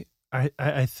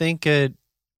 I think it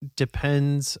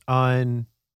depends on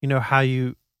how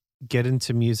you get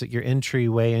into music, your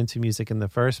entryway into music in the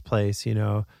first place.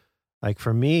 Like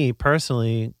for me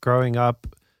personally, growing up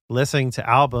listening to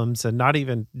albums and not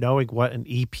even knowing what an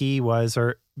EP was,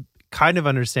 or kind of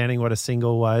understanding what a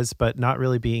single was, but not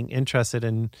really being interested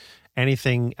in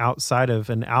anything outside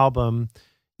of an album,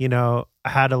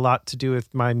 had a lot to do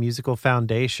with my musical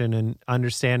foundation and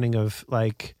understanding of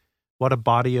like what a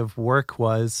body of work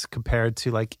was compared to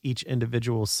like each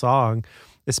individual song,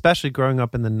 especially growing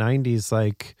up in the 90s.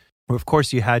 Like, of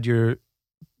course you had your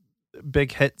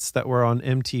big hits that were on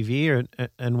MTV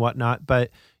and whatnot, but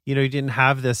you didn't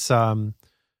have this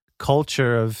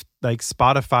culture of like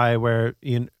Spotify where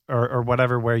or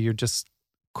whatever, where you're just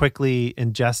quickly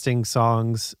ingesting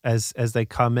songs as they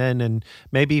come in, and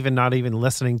maybe even not even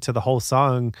listening to the whole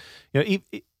song.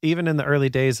 Even in the early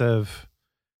days of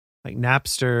like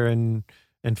Napster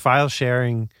and file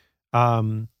sharing,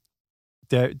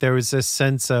 there was this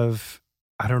sense of,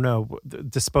 I don't know,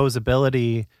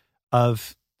 disposability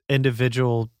of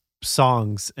individual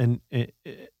songs, and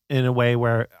in a way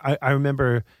where I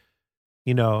remember,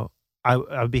 I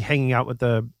would be hanging out with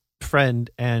a friend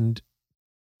and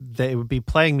they would be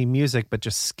playing me music, but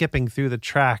just skipping through the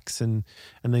tracks and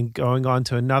then going on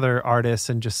to another artist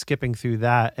and just skipping through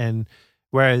that. And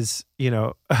whereas,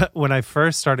 when I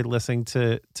first started listening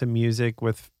to music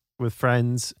with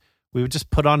friends, we would just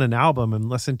put on an album and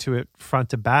listen to it front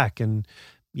to back. And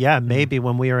yeah, maybe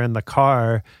when we were in the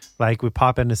car, like we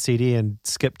pop in a CD and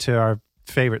skip to our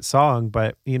favorite song,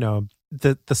 but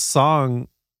the song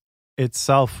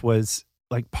itself was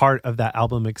like part of that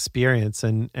album experience,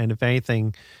 and if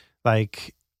anything,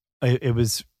 like it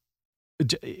was,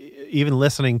 even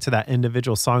listening to that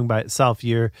individual song by itself,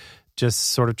 you're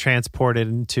just sort of transported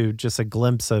into just a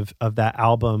glimpse of that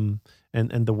album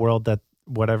and the world that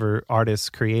whatever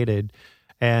artist created.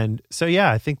 And so,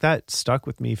 yeah, I think that stuck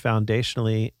with me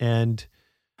foundationally. And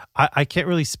I can't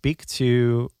really speak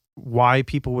to why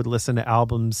people would listen to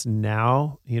albums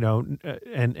now,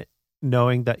 and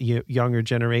knowing that younger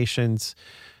generations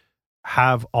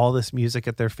have all this music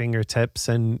at their fingertips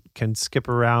and can skip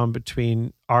around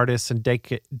between artists and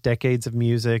decades of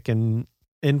music and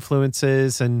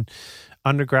influences and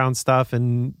underground stuff,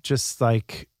 and just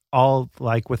like all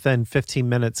like within 15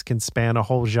 minutes can span a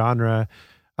whole genre.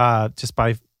 Just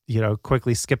by,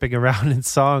 quickly skipping around in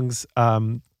songs.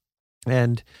 And,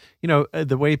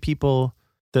 the way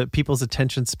people's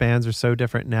attention spans are so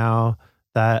different now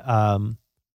that,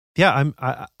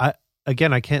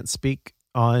 I can't speak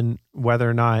on whether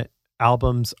or not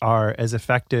albums are as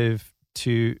effective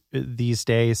to these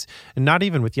days, and not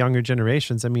even with younger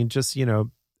generations. I mean, just,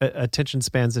 attention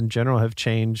spans in general have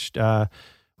changed,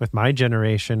 with my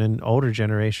generation and older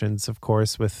generations, of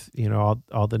course, with,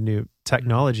 all the new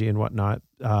technology and whatnot.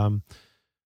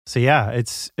 So yeah,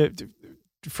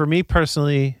 for me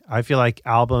personally, I feel like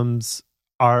albums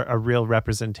are a real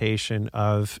representation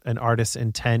of an artist's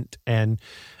intent and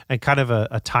kind of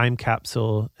a time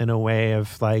capsule in a way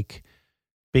of like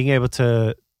being able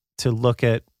to look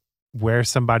at where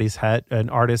an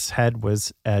artist's head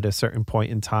was at a certain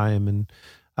point in time.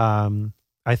 And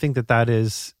I think that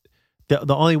is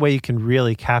the only way you can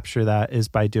really capture that is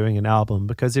by doing an album,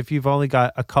 because if you've only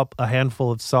got a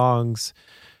handful of songs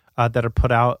that are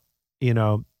put out,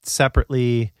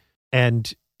 separately,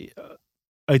 and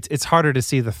it's harder to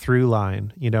see the through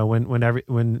line,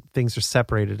 when things are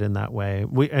separated in that way.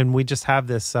 We just have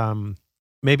this,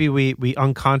 maybe we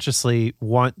unconsciously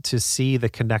want to see the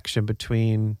connection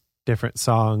between different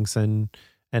songs, and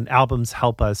albums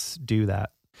help us do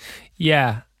that.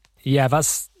 Yeah,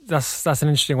 that's an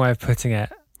interesting way of putting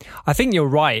it. I think you're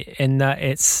right in that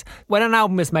it's when an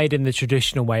album is made in the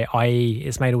traditional way, i.e.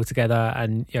 it's made all together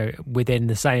and within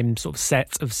the same sort of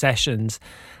set of sessions,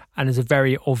 and there's a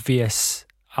very obvious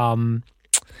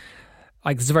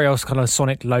there's a very obvious kind of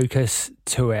sonic locus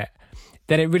to it,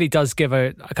 then it really does give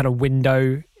a kind of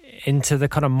window into the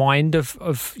kind of mind of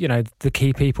the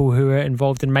key people who are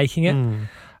involved in making it.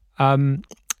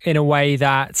 in a way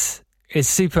that is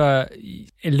super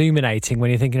illuminating when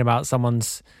you're thinking about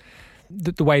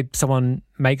the way someone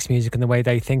makes music and the way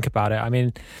they think about it. I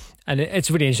mean, and it's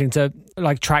really interesting to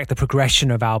like track the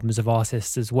progression of albums of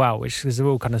artists as well, which is a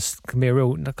real kind of, can be a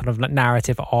real kind of like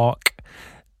narrative arc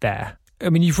there. I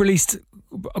mean, you've released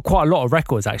quite a lot of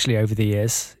records actually over the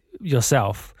years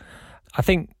yourself. I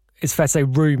think it's fair to say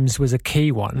Rooms was a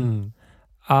key one.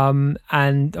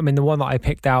 And I mean, the one that I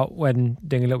picked out when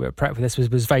doing a little bit of prep for this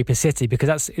was Vapor City,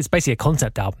 because it's basically a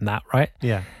concept album, that, right?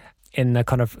 Yeah. In the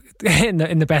kind of in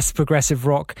the best progressive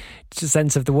rock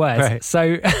sense of the word. Right.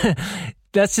 So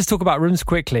let's just talk about Rooms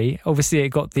quickly. Obviously, it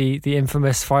got the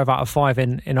infamous 5 out of 5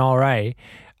 in RA.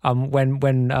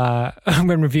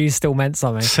 When reviews still meant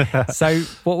something. So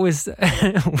what was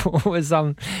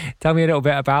tell me a little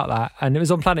bit about that. And it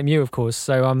was on Planet Mu, of course.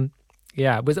 So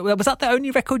yeah, was that the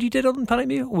only record you did on Planet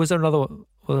Mu, or was there another?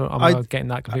 Or am I getting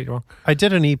that completely wrong? I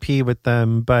did an EP with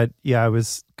them, but yeah, it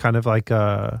was kind of like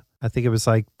I think it was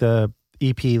like the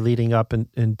EP leading up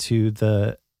into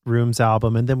the Rooms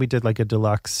album, and then we did like a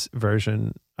deluxe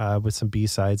version with some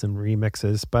B-sides and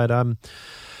remixes. But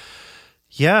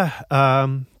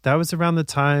that was around the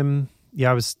time.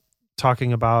 Yeah, I was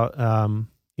talking about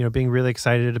being really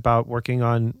excited about working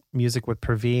on music with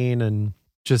Praveen, and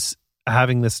just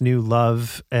having this new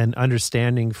love and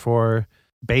understanding for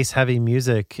bass heavy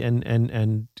music,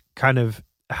 and kind of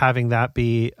having that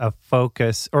be a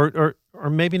focus, or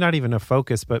maybe not even a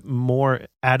focus, but more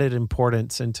added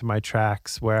importance into my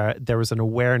tracks, where there was an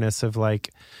awareness of like,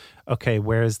 okay,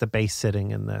 where is the bass sitting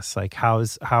in this? Like, how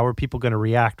are people going to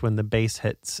react when the bass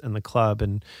hits in the club?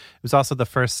 And it was also the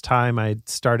first time I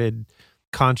started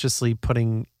consciously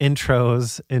putting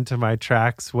intros into my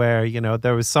tracks where,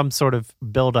 there was some sort of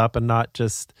build up and not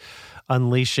just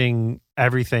unleashing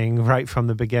everything right from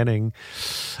the beginning,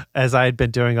 as I had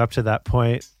been doing up to that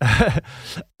point.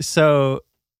 So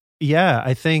yeah,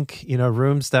 I think,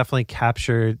 Rooms definitely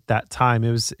captured that time.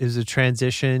 It was a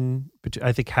transition, but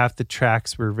I think half the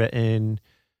tracks were written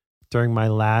during my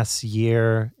last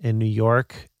year in New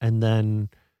York, and then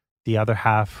the other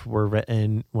half were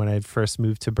written when I first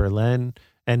moved to Berlin.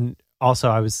 And also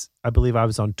I believe I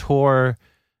was on tour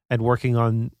and working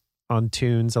on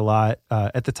tunes a lot.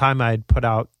 At the time I had put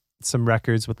out some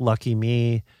records with Lucky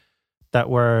Me that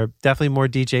were definitely more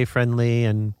DJ friendly,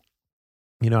 and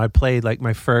I played like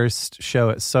my first show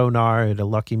at Sonar at a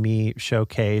Lucky Me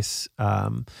showcase.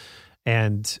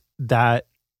 And that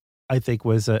I think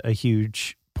was a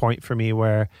huge point for me,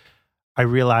 where I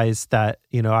realized that,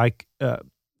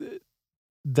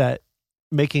 that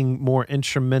making more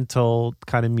instrumental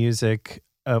kind of music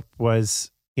was,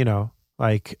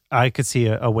 like I could see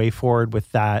a way forward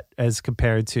with that as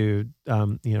compared to,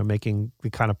 making the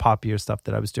kind of poppier stuff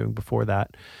that I was doing before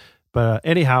that. But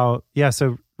anyhow, yeah,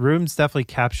 so Rooms definitely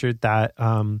captured that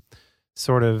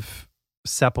sort of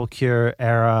Sepulture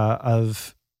era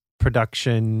of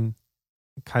production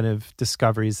kind of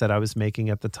discoveries that I was making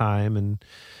at the time, and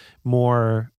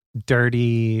more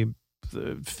dirty,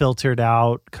 filtered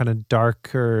out, kind of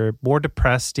darker, more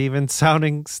depressed even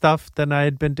sounding stuff than I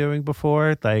had been doing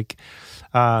before. Like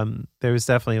there was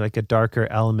definitely like a darker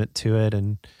element to it,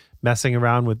 and messing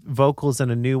around with vocals in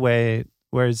a new way.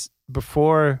 Whereas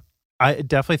before, I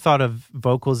definitely thought of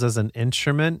vocals as an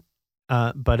instrument,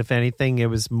 but if anything, it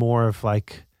was more of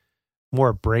like more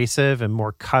abrasive and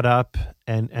more cut up,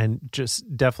 and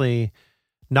just definitely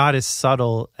not as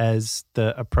subtle as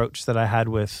the approach that I had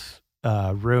with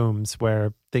Rooms,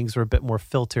 where things were a bit more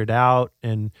filtered out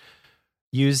and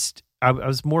used. I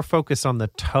was more focused on the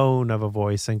tone of a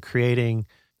voice and creating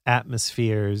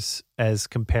atmospheres as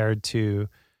compared to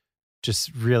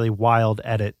just really wild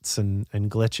edits and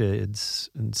glitches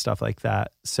and stuff like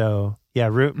that. So yeah,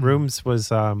 Rooms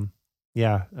was a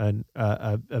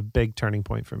big turning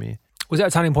point for me. Was that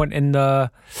a turning point in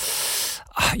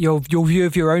your view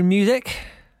of your own music?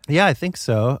 Yeah, I think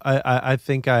so. I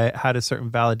think I had a certain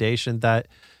validation that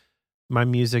my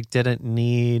music didn't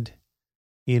need,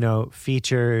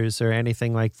 features or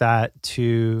anything like that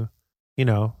to,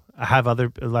 have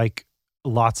other, like,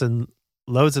 loads and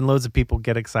loads of people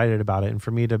get excited about it. And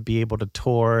for me to be able to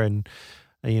tour and,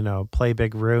 play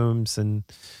big rooms and,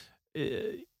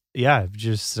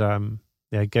 just,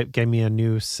 gave me a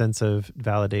new sense of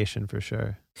validation for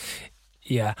sure.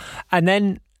 Yeah. And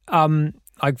then,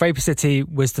 like Vapor City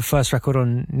was the first record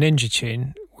on Ninja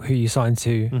Tune, who you signed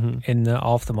to in the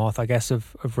aftermath, I guess,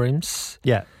 of Rooms.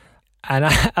 Yeah. And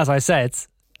as I said,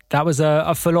 that was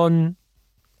a full-on,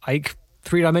 like,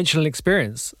 three-dimensional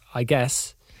experience, I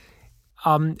guess.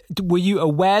 Were you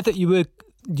aware that you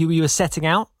were setting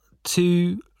out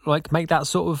to like make that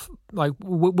sort of Like,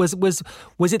 was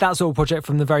it that sort of project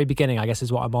from the very beginning, I guess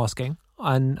is what I'm asking.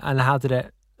 And how did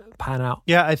it pan out?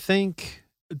 Yeah, I think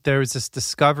there was this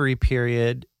discovery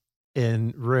period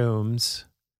in Rooms,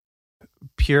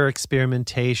 pure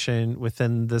experimentation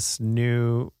within this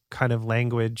new kind of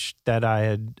language that I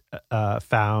had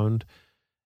found.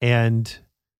 And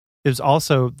it was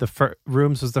also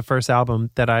Rooms was the first album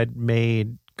that I'd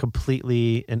made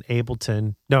completely in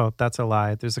Ableton. No, that's a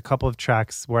lie. There's a couple of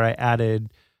tracks where I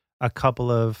added a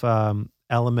couple of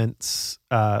elements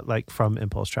like from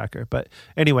Impulse Tracker. But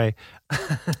anyway,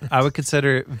 I would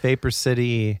consider Vapor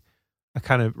City a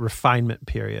kind of refinement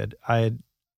period. I had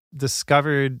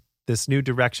discovered this new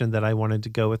direction that I wanted to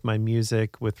go with my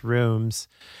music with Rooms,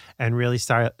 and really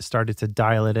started to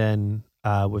dial it in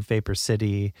with Vapor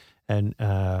City, and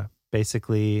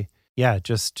basically, yeah,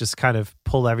 just kind of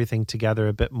pull everything together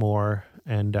a bit more,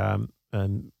 and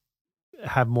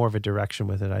have more of a direction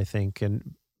with it, I think,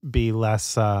 and be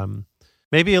less,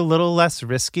 maybe a little less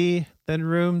risky than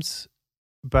Rooms,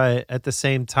 but at the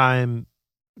same time,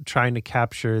 trying to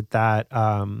capture that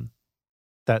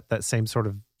that same sort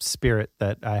of spirit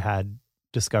that I had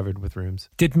discovered with Rooms.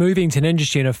 Did moving to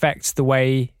Ninja Tune affect the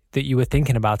way that you were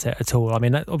thinking about it at all? I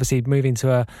mean, obviously moving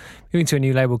to a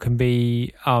new label can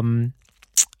be,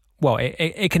 well,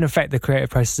 it can affect the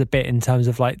creative process a bit in terms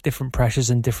of like different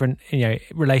pressures and different,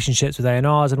 relationships with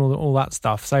A&Rs and all that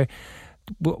stuff. So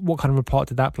what kind of a part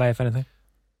did that play, if anything?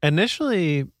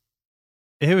 Initially,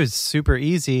 it was super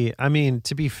easy. I mean,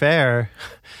 to be fair,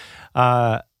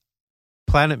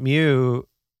 Planet Mu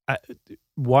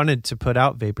wanted to put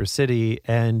out Vapor City,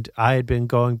 and I had been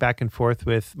going back and forth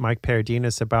with Mike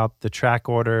Paradinas about the track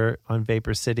order on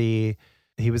Vapor City.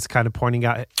 He was kind of pointing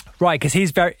out, right, because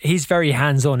he's very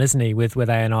hands-on, isn't he, with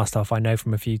A&R stuff? I know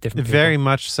from a few different people. Very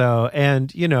much so.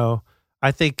 And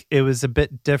I think it was a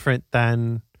bit different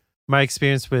than my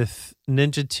experience with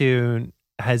Ninja Tune.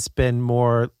 Has been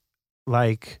more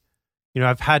like,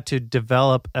 I've had to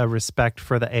develop a respect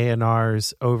for the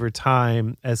A&Rs over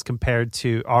time, as compared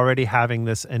to already having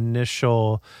this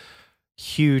initial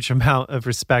huge amount of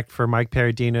respect for Mike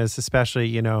Paradinas,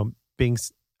 especially, being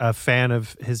a fan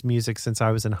of his music since I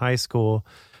was in high school.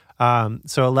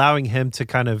 So allowing him to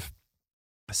kind of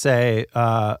say,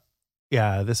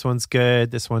 yeah, this one's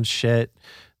good, this one's shit.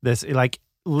 This, like,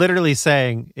 literally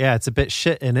saying, yeah, it's a bit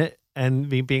shit in it. And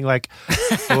me being like,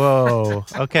 whoa,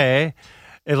 okay.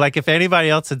 And like, if anybody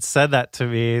else had said that to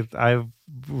me, I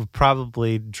would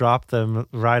probably drop them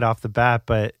right off the bat.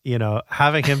 But,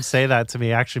 having him say that to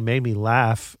me actually made me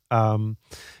laugh. And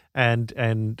I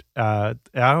don't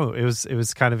know, it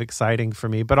was kind of exciting for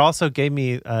me, but also gave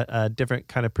me a different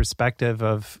kind of perspective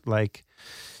of like,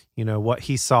 what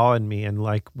he saw in me, and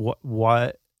like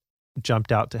what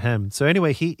jumped out to him. So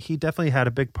anyway, he definitely had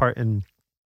a big part in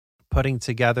putting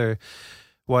together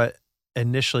what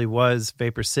initially was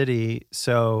Vapor City.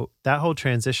 So that whole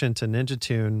transition to Ninja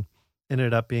Tune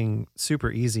ended up being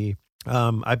super easy.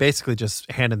 I basically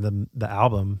just handed them the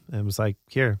album and was like,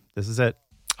 here, this is it.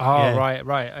 Oh, yeah.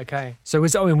 Right. Okay. So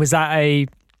was that a,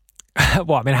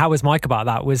 well, I mean, how was Mike about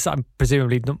that? I'm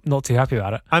presumably not too happy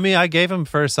about it. I mean, I gave him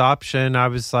first option. I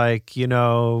was like,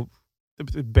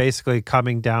 basically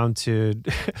coming down to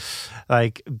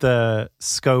like the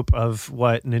scope of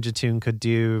what Ninja Tune could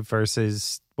do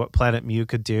versus what Planet Mu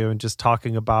could do, and just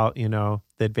talking about, the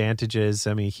advantages.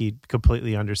 I mean, he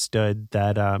completely understood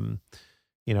that,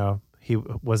 he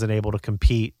wasn't able to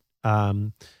compete.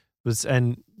 Definitely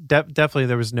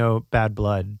there was no bad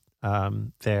blood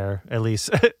there, at least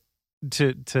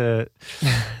to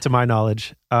my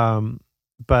knowledge.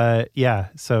 But yeah,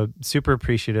 so super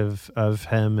appreciative of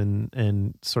him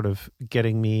and sort of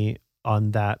getting me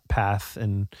on that path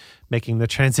and making the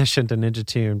transition to Ninja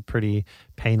Tune pretty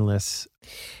painless.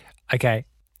 Okay,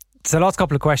 so last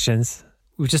couple of questions.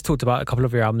 We've just talked about a couple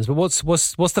of your albums, but what's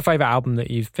the favorite album that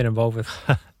you've been involved with?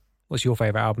 What's your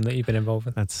favorite album that you've been involved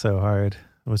with? That's so hard.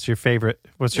 What's your favorite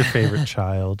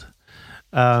child?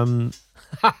 I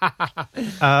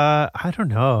don't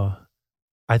know.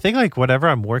 I think like whatever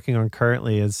I'm working on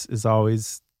currently is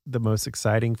always the most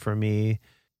exciting for me.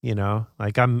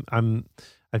 Like I've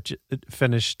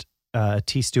finished a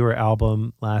T Stewart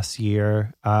album last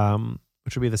year,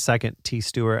 which will be the second T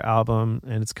Stewart album,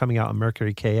 and it's coming out on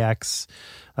Mercury KX,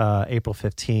 April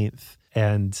 15th.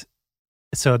 And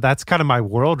so that's kind of my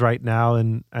world right now.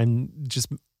 And I'm just,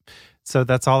 so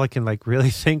that's all I can like really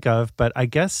think of, but I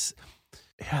guess,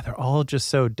 yeah, they're all just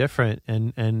so different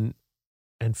and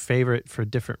favorite for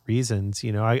different reasons.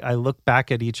 I look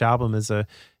back at each album as a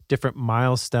different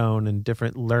milestone and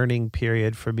different learning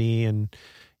period for me. And,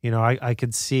 I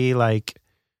could see like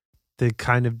the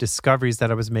kind of discoveries that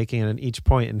I was making at each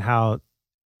point, and how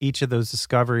each of those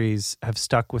discoveries have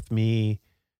stuck with me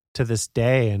to this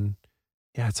day. And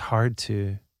yeah, it's hard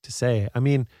to say. I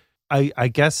mean, I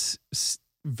guess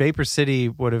Vapor City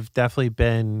would have definitely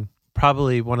been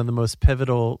probably one of the most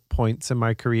pivotal points in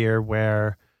my career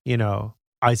where, you know,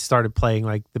 I started playing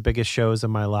like the biggest shows of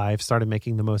my life, started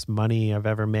making the most money I've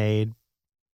ever made,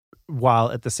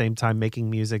 while at the same time making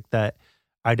music that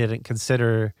I didn't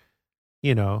consider,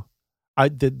 you know,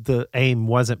 the aim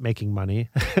wasn't making money.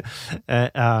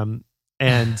 And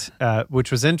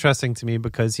which was interesting to me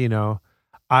because, you know,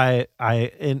 I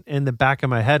in the back of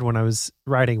my head when I was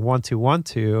writing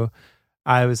 1212,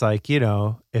 I was like, you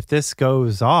know, if this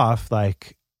goes off,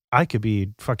 like I could be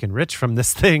fucking rich from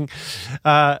this thing.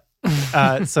 So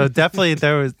definitely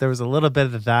there was a little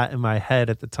bit of that in my head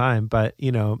at the time, but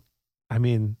you know, I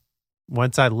mean,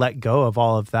 once I let go of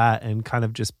all of that and kind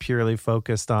of just purely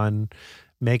focused on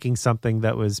making something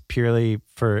that was purely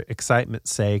for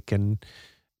excitement's sake and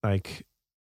like,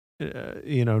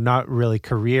 you know, not really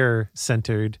career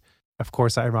centered, of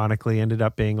course, ironically ended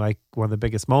up being like one of the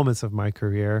biggest moments of my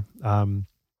career.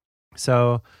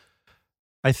 So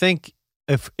I think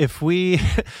if we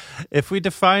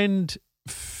defined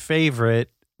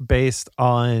favorite based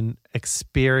on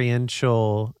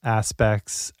experiential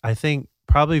aspects, I think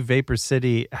probably Vapor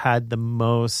City had the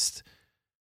most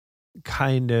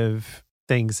kind of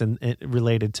things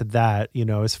related to that, you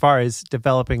know, as far as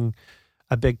developing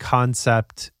a big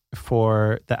concept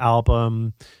for the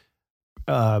album,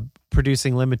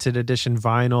 producing limited edition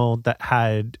vinyl that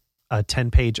had a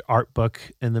 10-page art book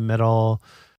in the middle,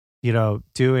 you know,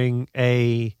 doing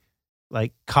a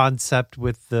like concept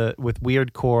with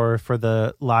Weirdcore for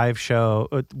the live show.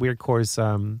 Weirdcore's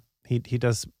he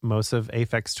does most of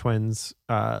Aphex Twin's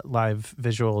live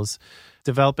visuals,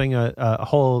 developing a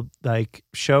whole like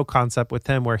show concept with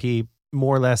him where he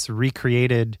more or less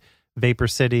recreated Vapor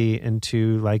City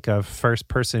into like a first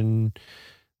person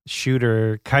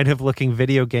shooter kind of looking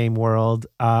video game world,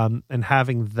 and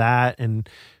having that and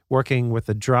working with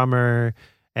a drummer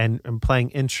and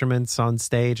playing instruments on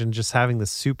stage and just having the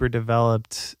super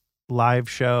developed live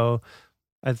show.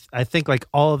 I think like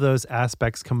all of those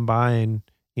aspects combined,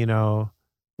 you know,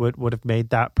 would have made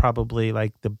that probably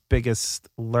like the biggest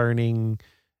learning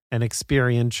and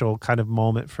experiential kind of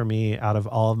moment for me out of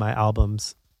all of my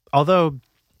albums. Although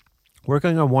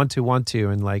working on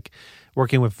 1212 and like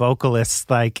working with vocalists,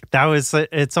 like that was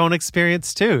its own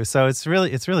experience too. So it's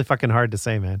really fucking hard to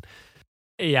say, man.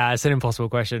 Yeah, it's an impossible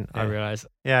question, yeah. I realize.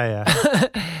 Yeah.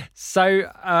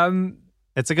 So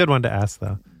it's a good one to ask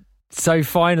though. So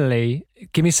finally,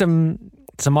 give me some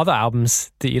other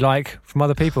albums that you like from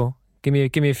other people. Give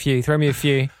me a few. Throw me a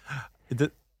few.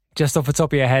 Just off the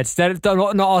top of your head.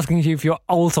 Not asking you for your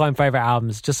all-time favorite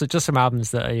albums. Just some albums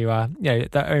that are you know,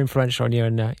 that are influential on you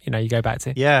and you know, you go back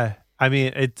to. Yeah, I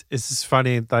mean it's just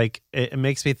funny. Like it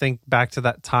makes me think back to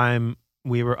that time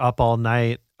we were up all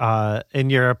night in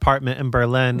your apartment in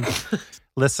Berlin,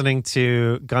 listening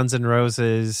to Guns N'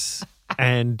 Roses,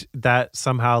 and that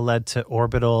somehow led to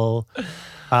Orbital.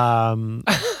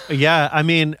 Yeah, I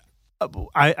mean,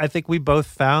 I think we both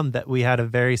found that we had a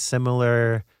very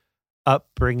similar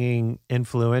upbringing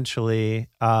influentially.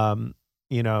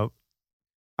 You know,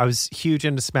 I was huge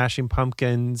into Smashing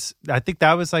Pumpkins. I think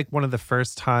that was like one of the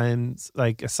first times,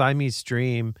 like A Siamese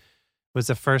Dream was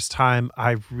the first time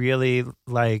I really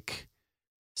like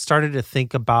started to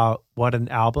think about what an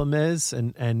album is,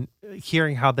 and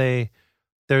hearing how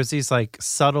there's these like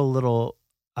subtle little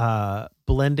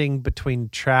blending between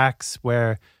tracks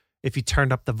where if you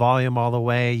turned up the volume all the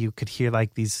way, you could hear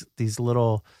like these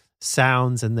little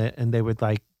sounds and they would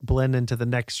like blend into the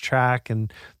next track.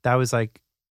 And that was like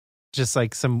just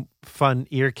like some fun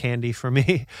ear candy for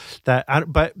me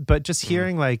but just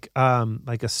hearing like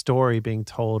a story being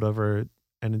told over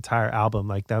an entire album,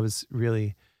 like that was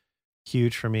really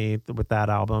huge for me with that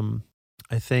album.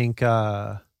 I think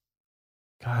God,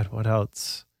 what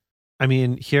else? I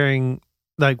mean, hearing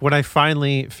like when I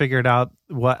finally figured out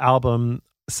what album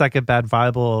Second Bad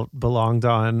Vibe belonged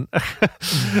on,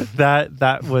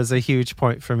 that was a huge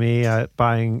point for me.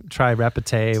 Buying Tri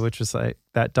Repete, which was like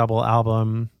that double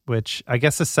album, which I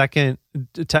guess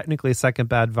technically Second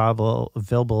Bad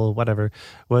Vibe, whatever,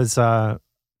 was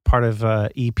part of a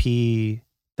EP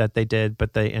that they did,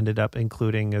 but they ended up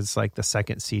including as like the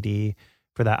second CD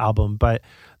for that album. But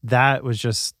that was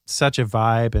just such a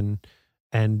vibe,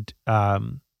 and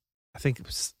I think it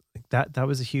was that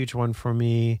was a huge one for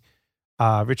me.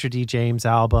 Richard D. James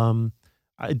album,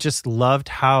 I just loved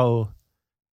how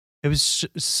it was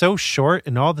so short,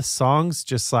 and all the songs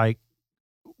just like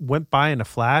went by in a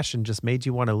flash and just made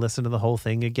you want to listen to the whole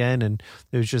thing again. And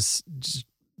there's just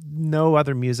no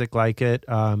other music like it.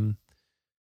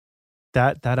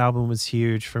 That album was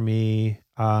huge for me.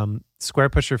 Square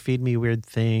Pusher Feed Me Weird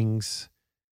Things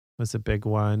was a big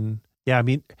one. Yeah, I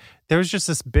mean, there was just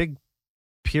this big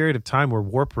period of time where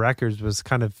Warp Records was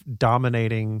kind of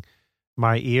dominating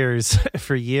my ears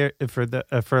for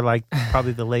like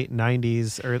probably the late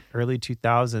 90s or early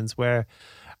 2000s, where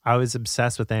I was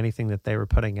obsessed with anything that they were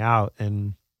putting out.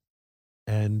 And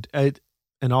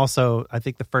also I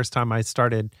think the first time I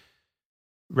started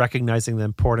recognizing the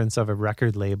importance of a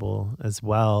record label as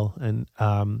well, and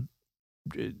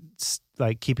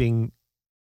like keeping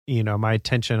my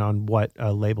attention on what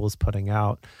a label is putting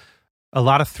out. A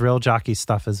lot of Thrill Jockey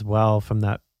stuff as well from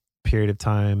that period of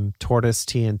time. Tortoise,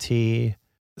 TNT,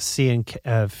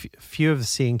 a few of the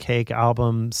Sea and Cake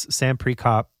albums. Sam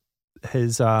Prekop,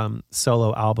 his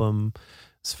solo album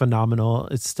is phenomenal.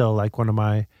 It's still like one of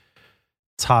my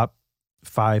top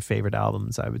 5 favorite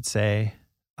albums, I would say.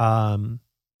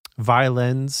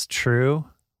 Violins, True,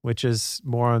 which is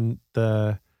more on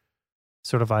the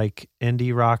sort of like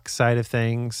indie rock side of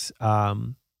things.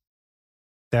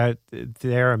 That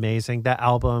they're amazing. That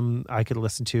album I could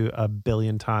listen to a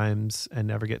billion times and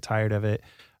never get tired of it.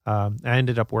 I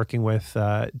ended up working with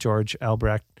George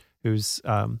Elbrecht, who's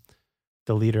the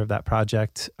leader of that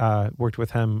project. Worked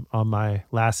with him on my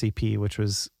last EP, which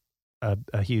was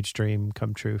a huge dream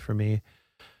come true for me.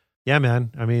 Yeah,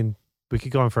 man. I mean, we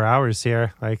could go on for hours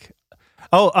here. Like,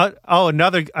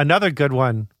 another good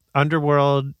one.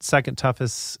 Underworld, Second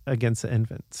Toughest Against the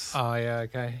Infants. Oh yeah,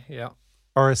 okay, yeah.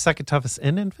 Or Second Toughest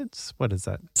in Infants? What is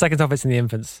that? Second Toughest in the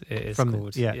Infants, it is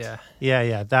called. Yeah.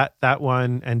 That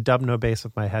one, and Dub No Bass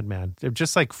with My Head Man. They're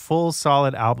just like full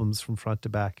solid albums from front to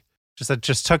back.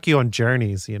 Just took you on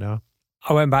journeys,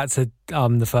 I went back to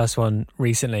the first one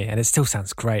recently, and it still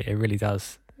sounds great. It really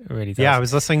does. It really does. Yeah, I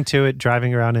was listening to it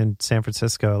driving around in San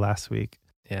Francisco last week.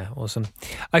 Yeah, awesome.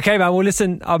 Okay, man. Well,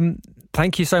 listen,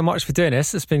 thank you so much for doing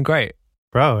this. It's been great.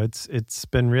 Bro, it's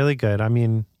been really good. I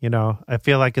mean, I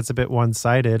feel like it's a bit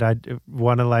one-sided. I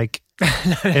want to like,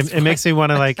 it makes me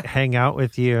want to like hang out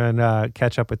with you and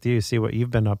catch up with you, see what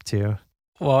you've been up to.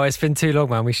 Well, it's been too long,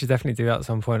 man. We should definitely do that at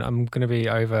some point. I'm going to be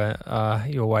over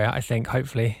your way, I think,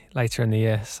 hopefully later in the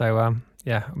year. So,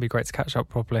 yeah, it'll be great to catch up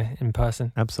properly in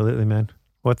person. Absolutely, man.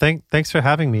 Well, thanks for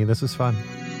having me. This was fun.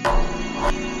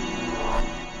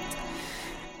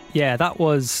 Yeah, that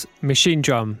was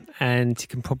Machinedrum, and you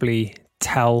can probably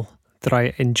tell that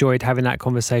I enjoyed having that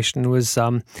conversation. There was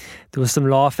some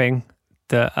laughing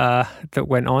that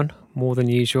went on more than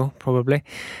usual, probably.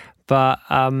 But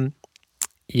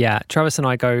yeah, Travis and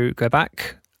I go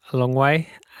back a long way,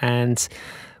 and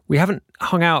we haven't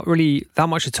hung out really that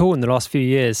much at all in the last few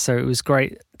years. So it was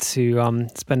great to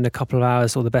spend a couple of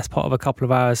hours, or the best part of a couple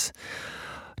of hours,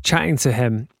 chatting to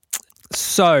him.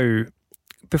 So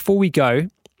before we go,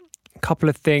 a couple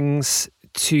of things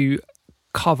to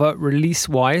cover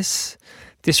release-wise.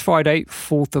 This Friday,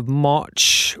 4th of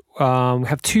March, we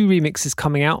have 2 remixes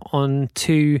coming out on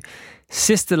 2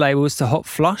 sister labels to Hot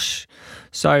Flush.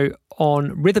 So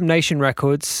on Rhythm Nation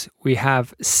Records, we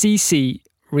have CC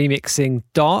remixing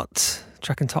Dart,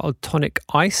 track entitled Tonic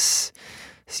Ice.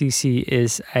 CC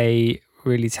is a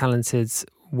really talented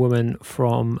woman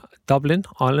from Dublin,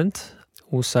 Ireland,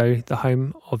 also the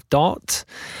home of Dart.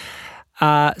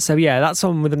 So yeah, that's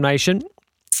on Rhythm Nation.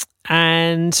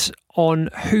 And on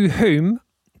Who Whom,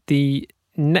 the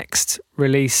next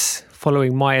release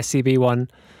following my SCB one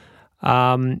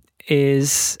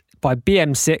is by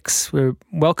BM6. We're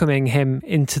welcoming him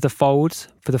into the fold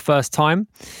for the first time.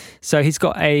 So he's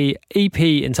got a EP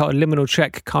entitled Liminal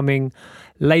Trek coming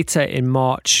later in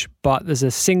March, but there's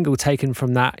a single taken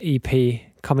from that EP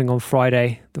coming on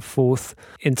Friday the 4th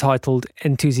entitled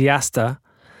Enthusiasta.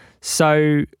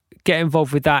 So get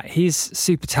involved with that. He's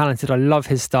super talented. I love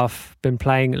his stuff. Been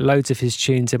playing loads of his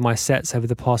tunes in my sets over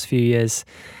the past few years,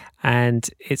 and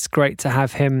it's great to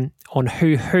have him on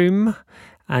Who Whom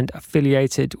and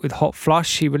affiliated with Hot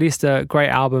Flush. He released a great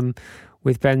album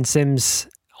with Ben Sims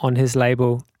on his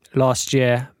label last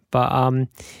year, but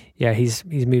yeah, he's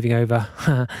moving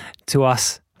over to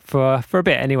us for a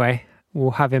bit anyway.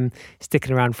 We'll have him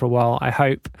sticking around for a while, I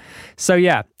hope. So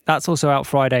yeah, that's also out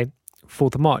Friday,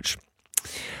 4th of March.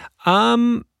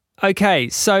 Okay,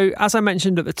 so as I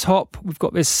mentioned at the top, we've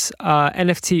got this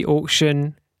NFT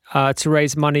auction to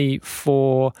raise money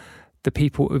for the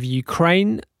people of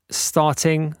Ukraine. It's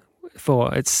going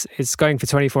for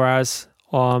 24 hours.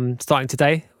 Starting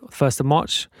today, 1st of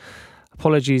March.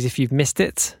 Apologies if you've missed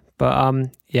it, but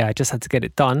yeah, I just had to get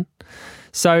it done.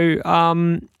 So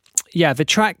yeah, the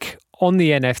track on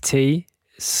the NFT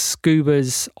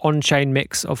Scuba's on-chain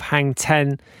mix of Hang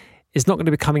 10 is not going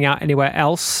to be coming out anywhere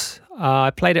else.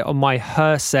 I played it on my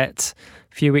Her set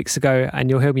a few weeks ago, and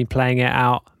you'll hear me playing it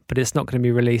out, but it's not going to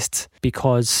be released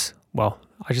because, well,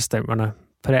 I just don't want to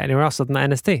put it anywhere else other than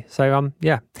NST. So,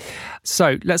 yeah.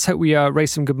 So let's hope we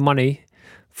raise some good money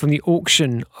from the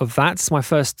auction of that. It's my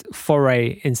first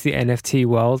foray into the NFT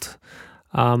world,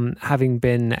 having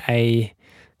been a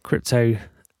crypto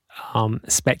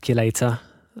speculator,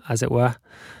 as it were,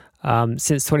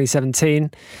 since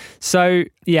 2017. So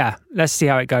yeah, let's see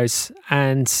how it goes.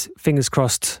 And fingers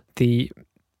crossed the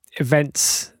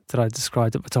events that I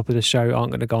described at the top of the show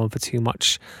aren't going to go on for too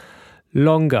much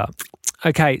longer.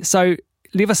 Okay, so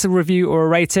leave us a review or a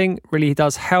rating. Really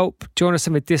does help. Join us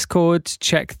in the Discord.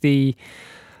 Check the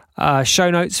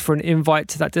show notes for an invite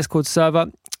to that Discord server.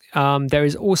 There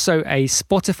is also a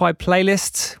Spotify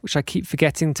playlist, which I keep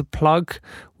forgetting to plug,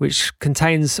 which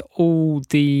contains all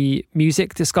the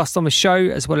music discussed on the show,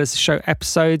 as well as the show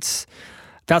episodes.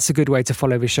 That's a good way to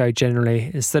follow the show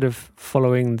generally. Instead of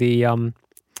following the,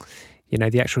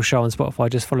 the actual show on Spotify,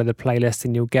 just follow the playlist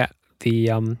and you'll get the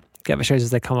shows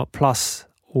as they come up, plus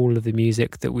all of the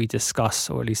music that we discuss,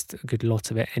 or at least a good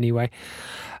lot of it anyway.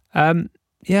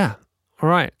 Yeah. All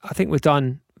right. I think we're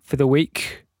done for the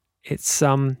week. It's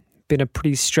been a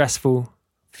pretty stressful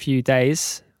few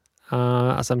days,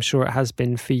 as I'm sure it has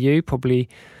been for you, probably,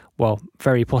 well,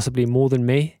 very possibly more than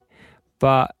me.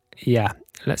 But yeah,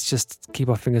 let's just keep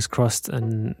our fingers crossed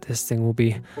and this thing will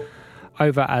be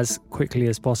over as quickly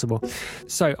as possible.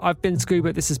 So I've been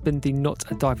Scuba. This has been the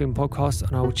Not a Diving podcast,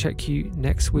 and I will check you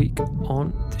next week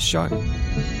on the show.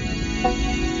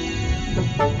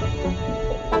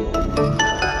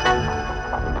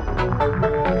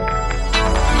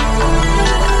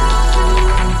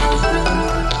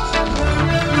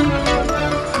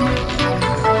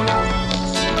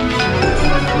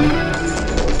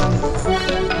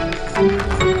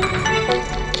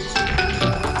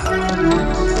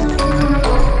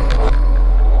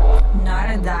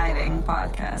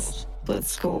 Podcast with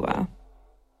Scuba.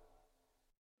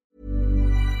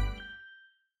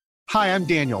 Hi, I'm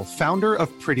Daniel, founder of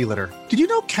Pretty Litter. Did you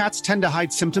know cats tend to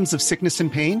hide symptoms of sickness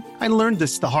and pain? I learned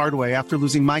this the hard way after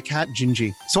losing my cat,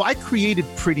 Gingy. So I created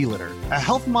Pretty Litter, a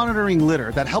health monitoring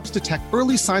litter that helps detect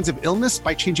early signs of illness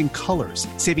by changing colors,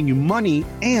 saving you money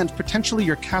and potentially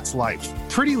your cat's life.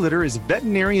 Pretty Litter is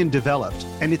veterinarian developed,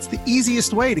 and it's the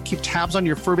easiest way to keep tabs on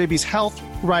your fur baby's health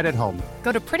right at home.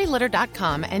 Go to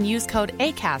prettylitter.com and use code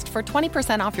ACAST for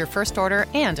 20% off your first order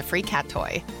and a free cat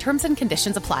toy. Terms and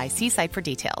conditions apply. See site for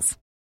details.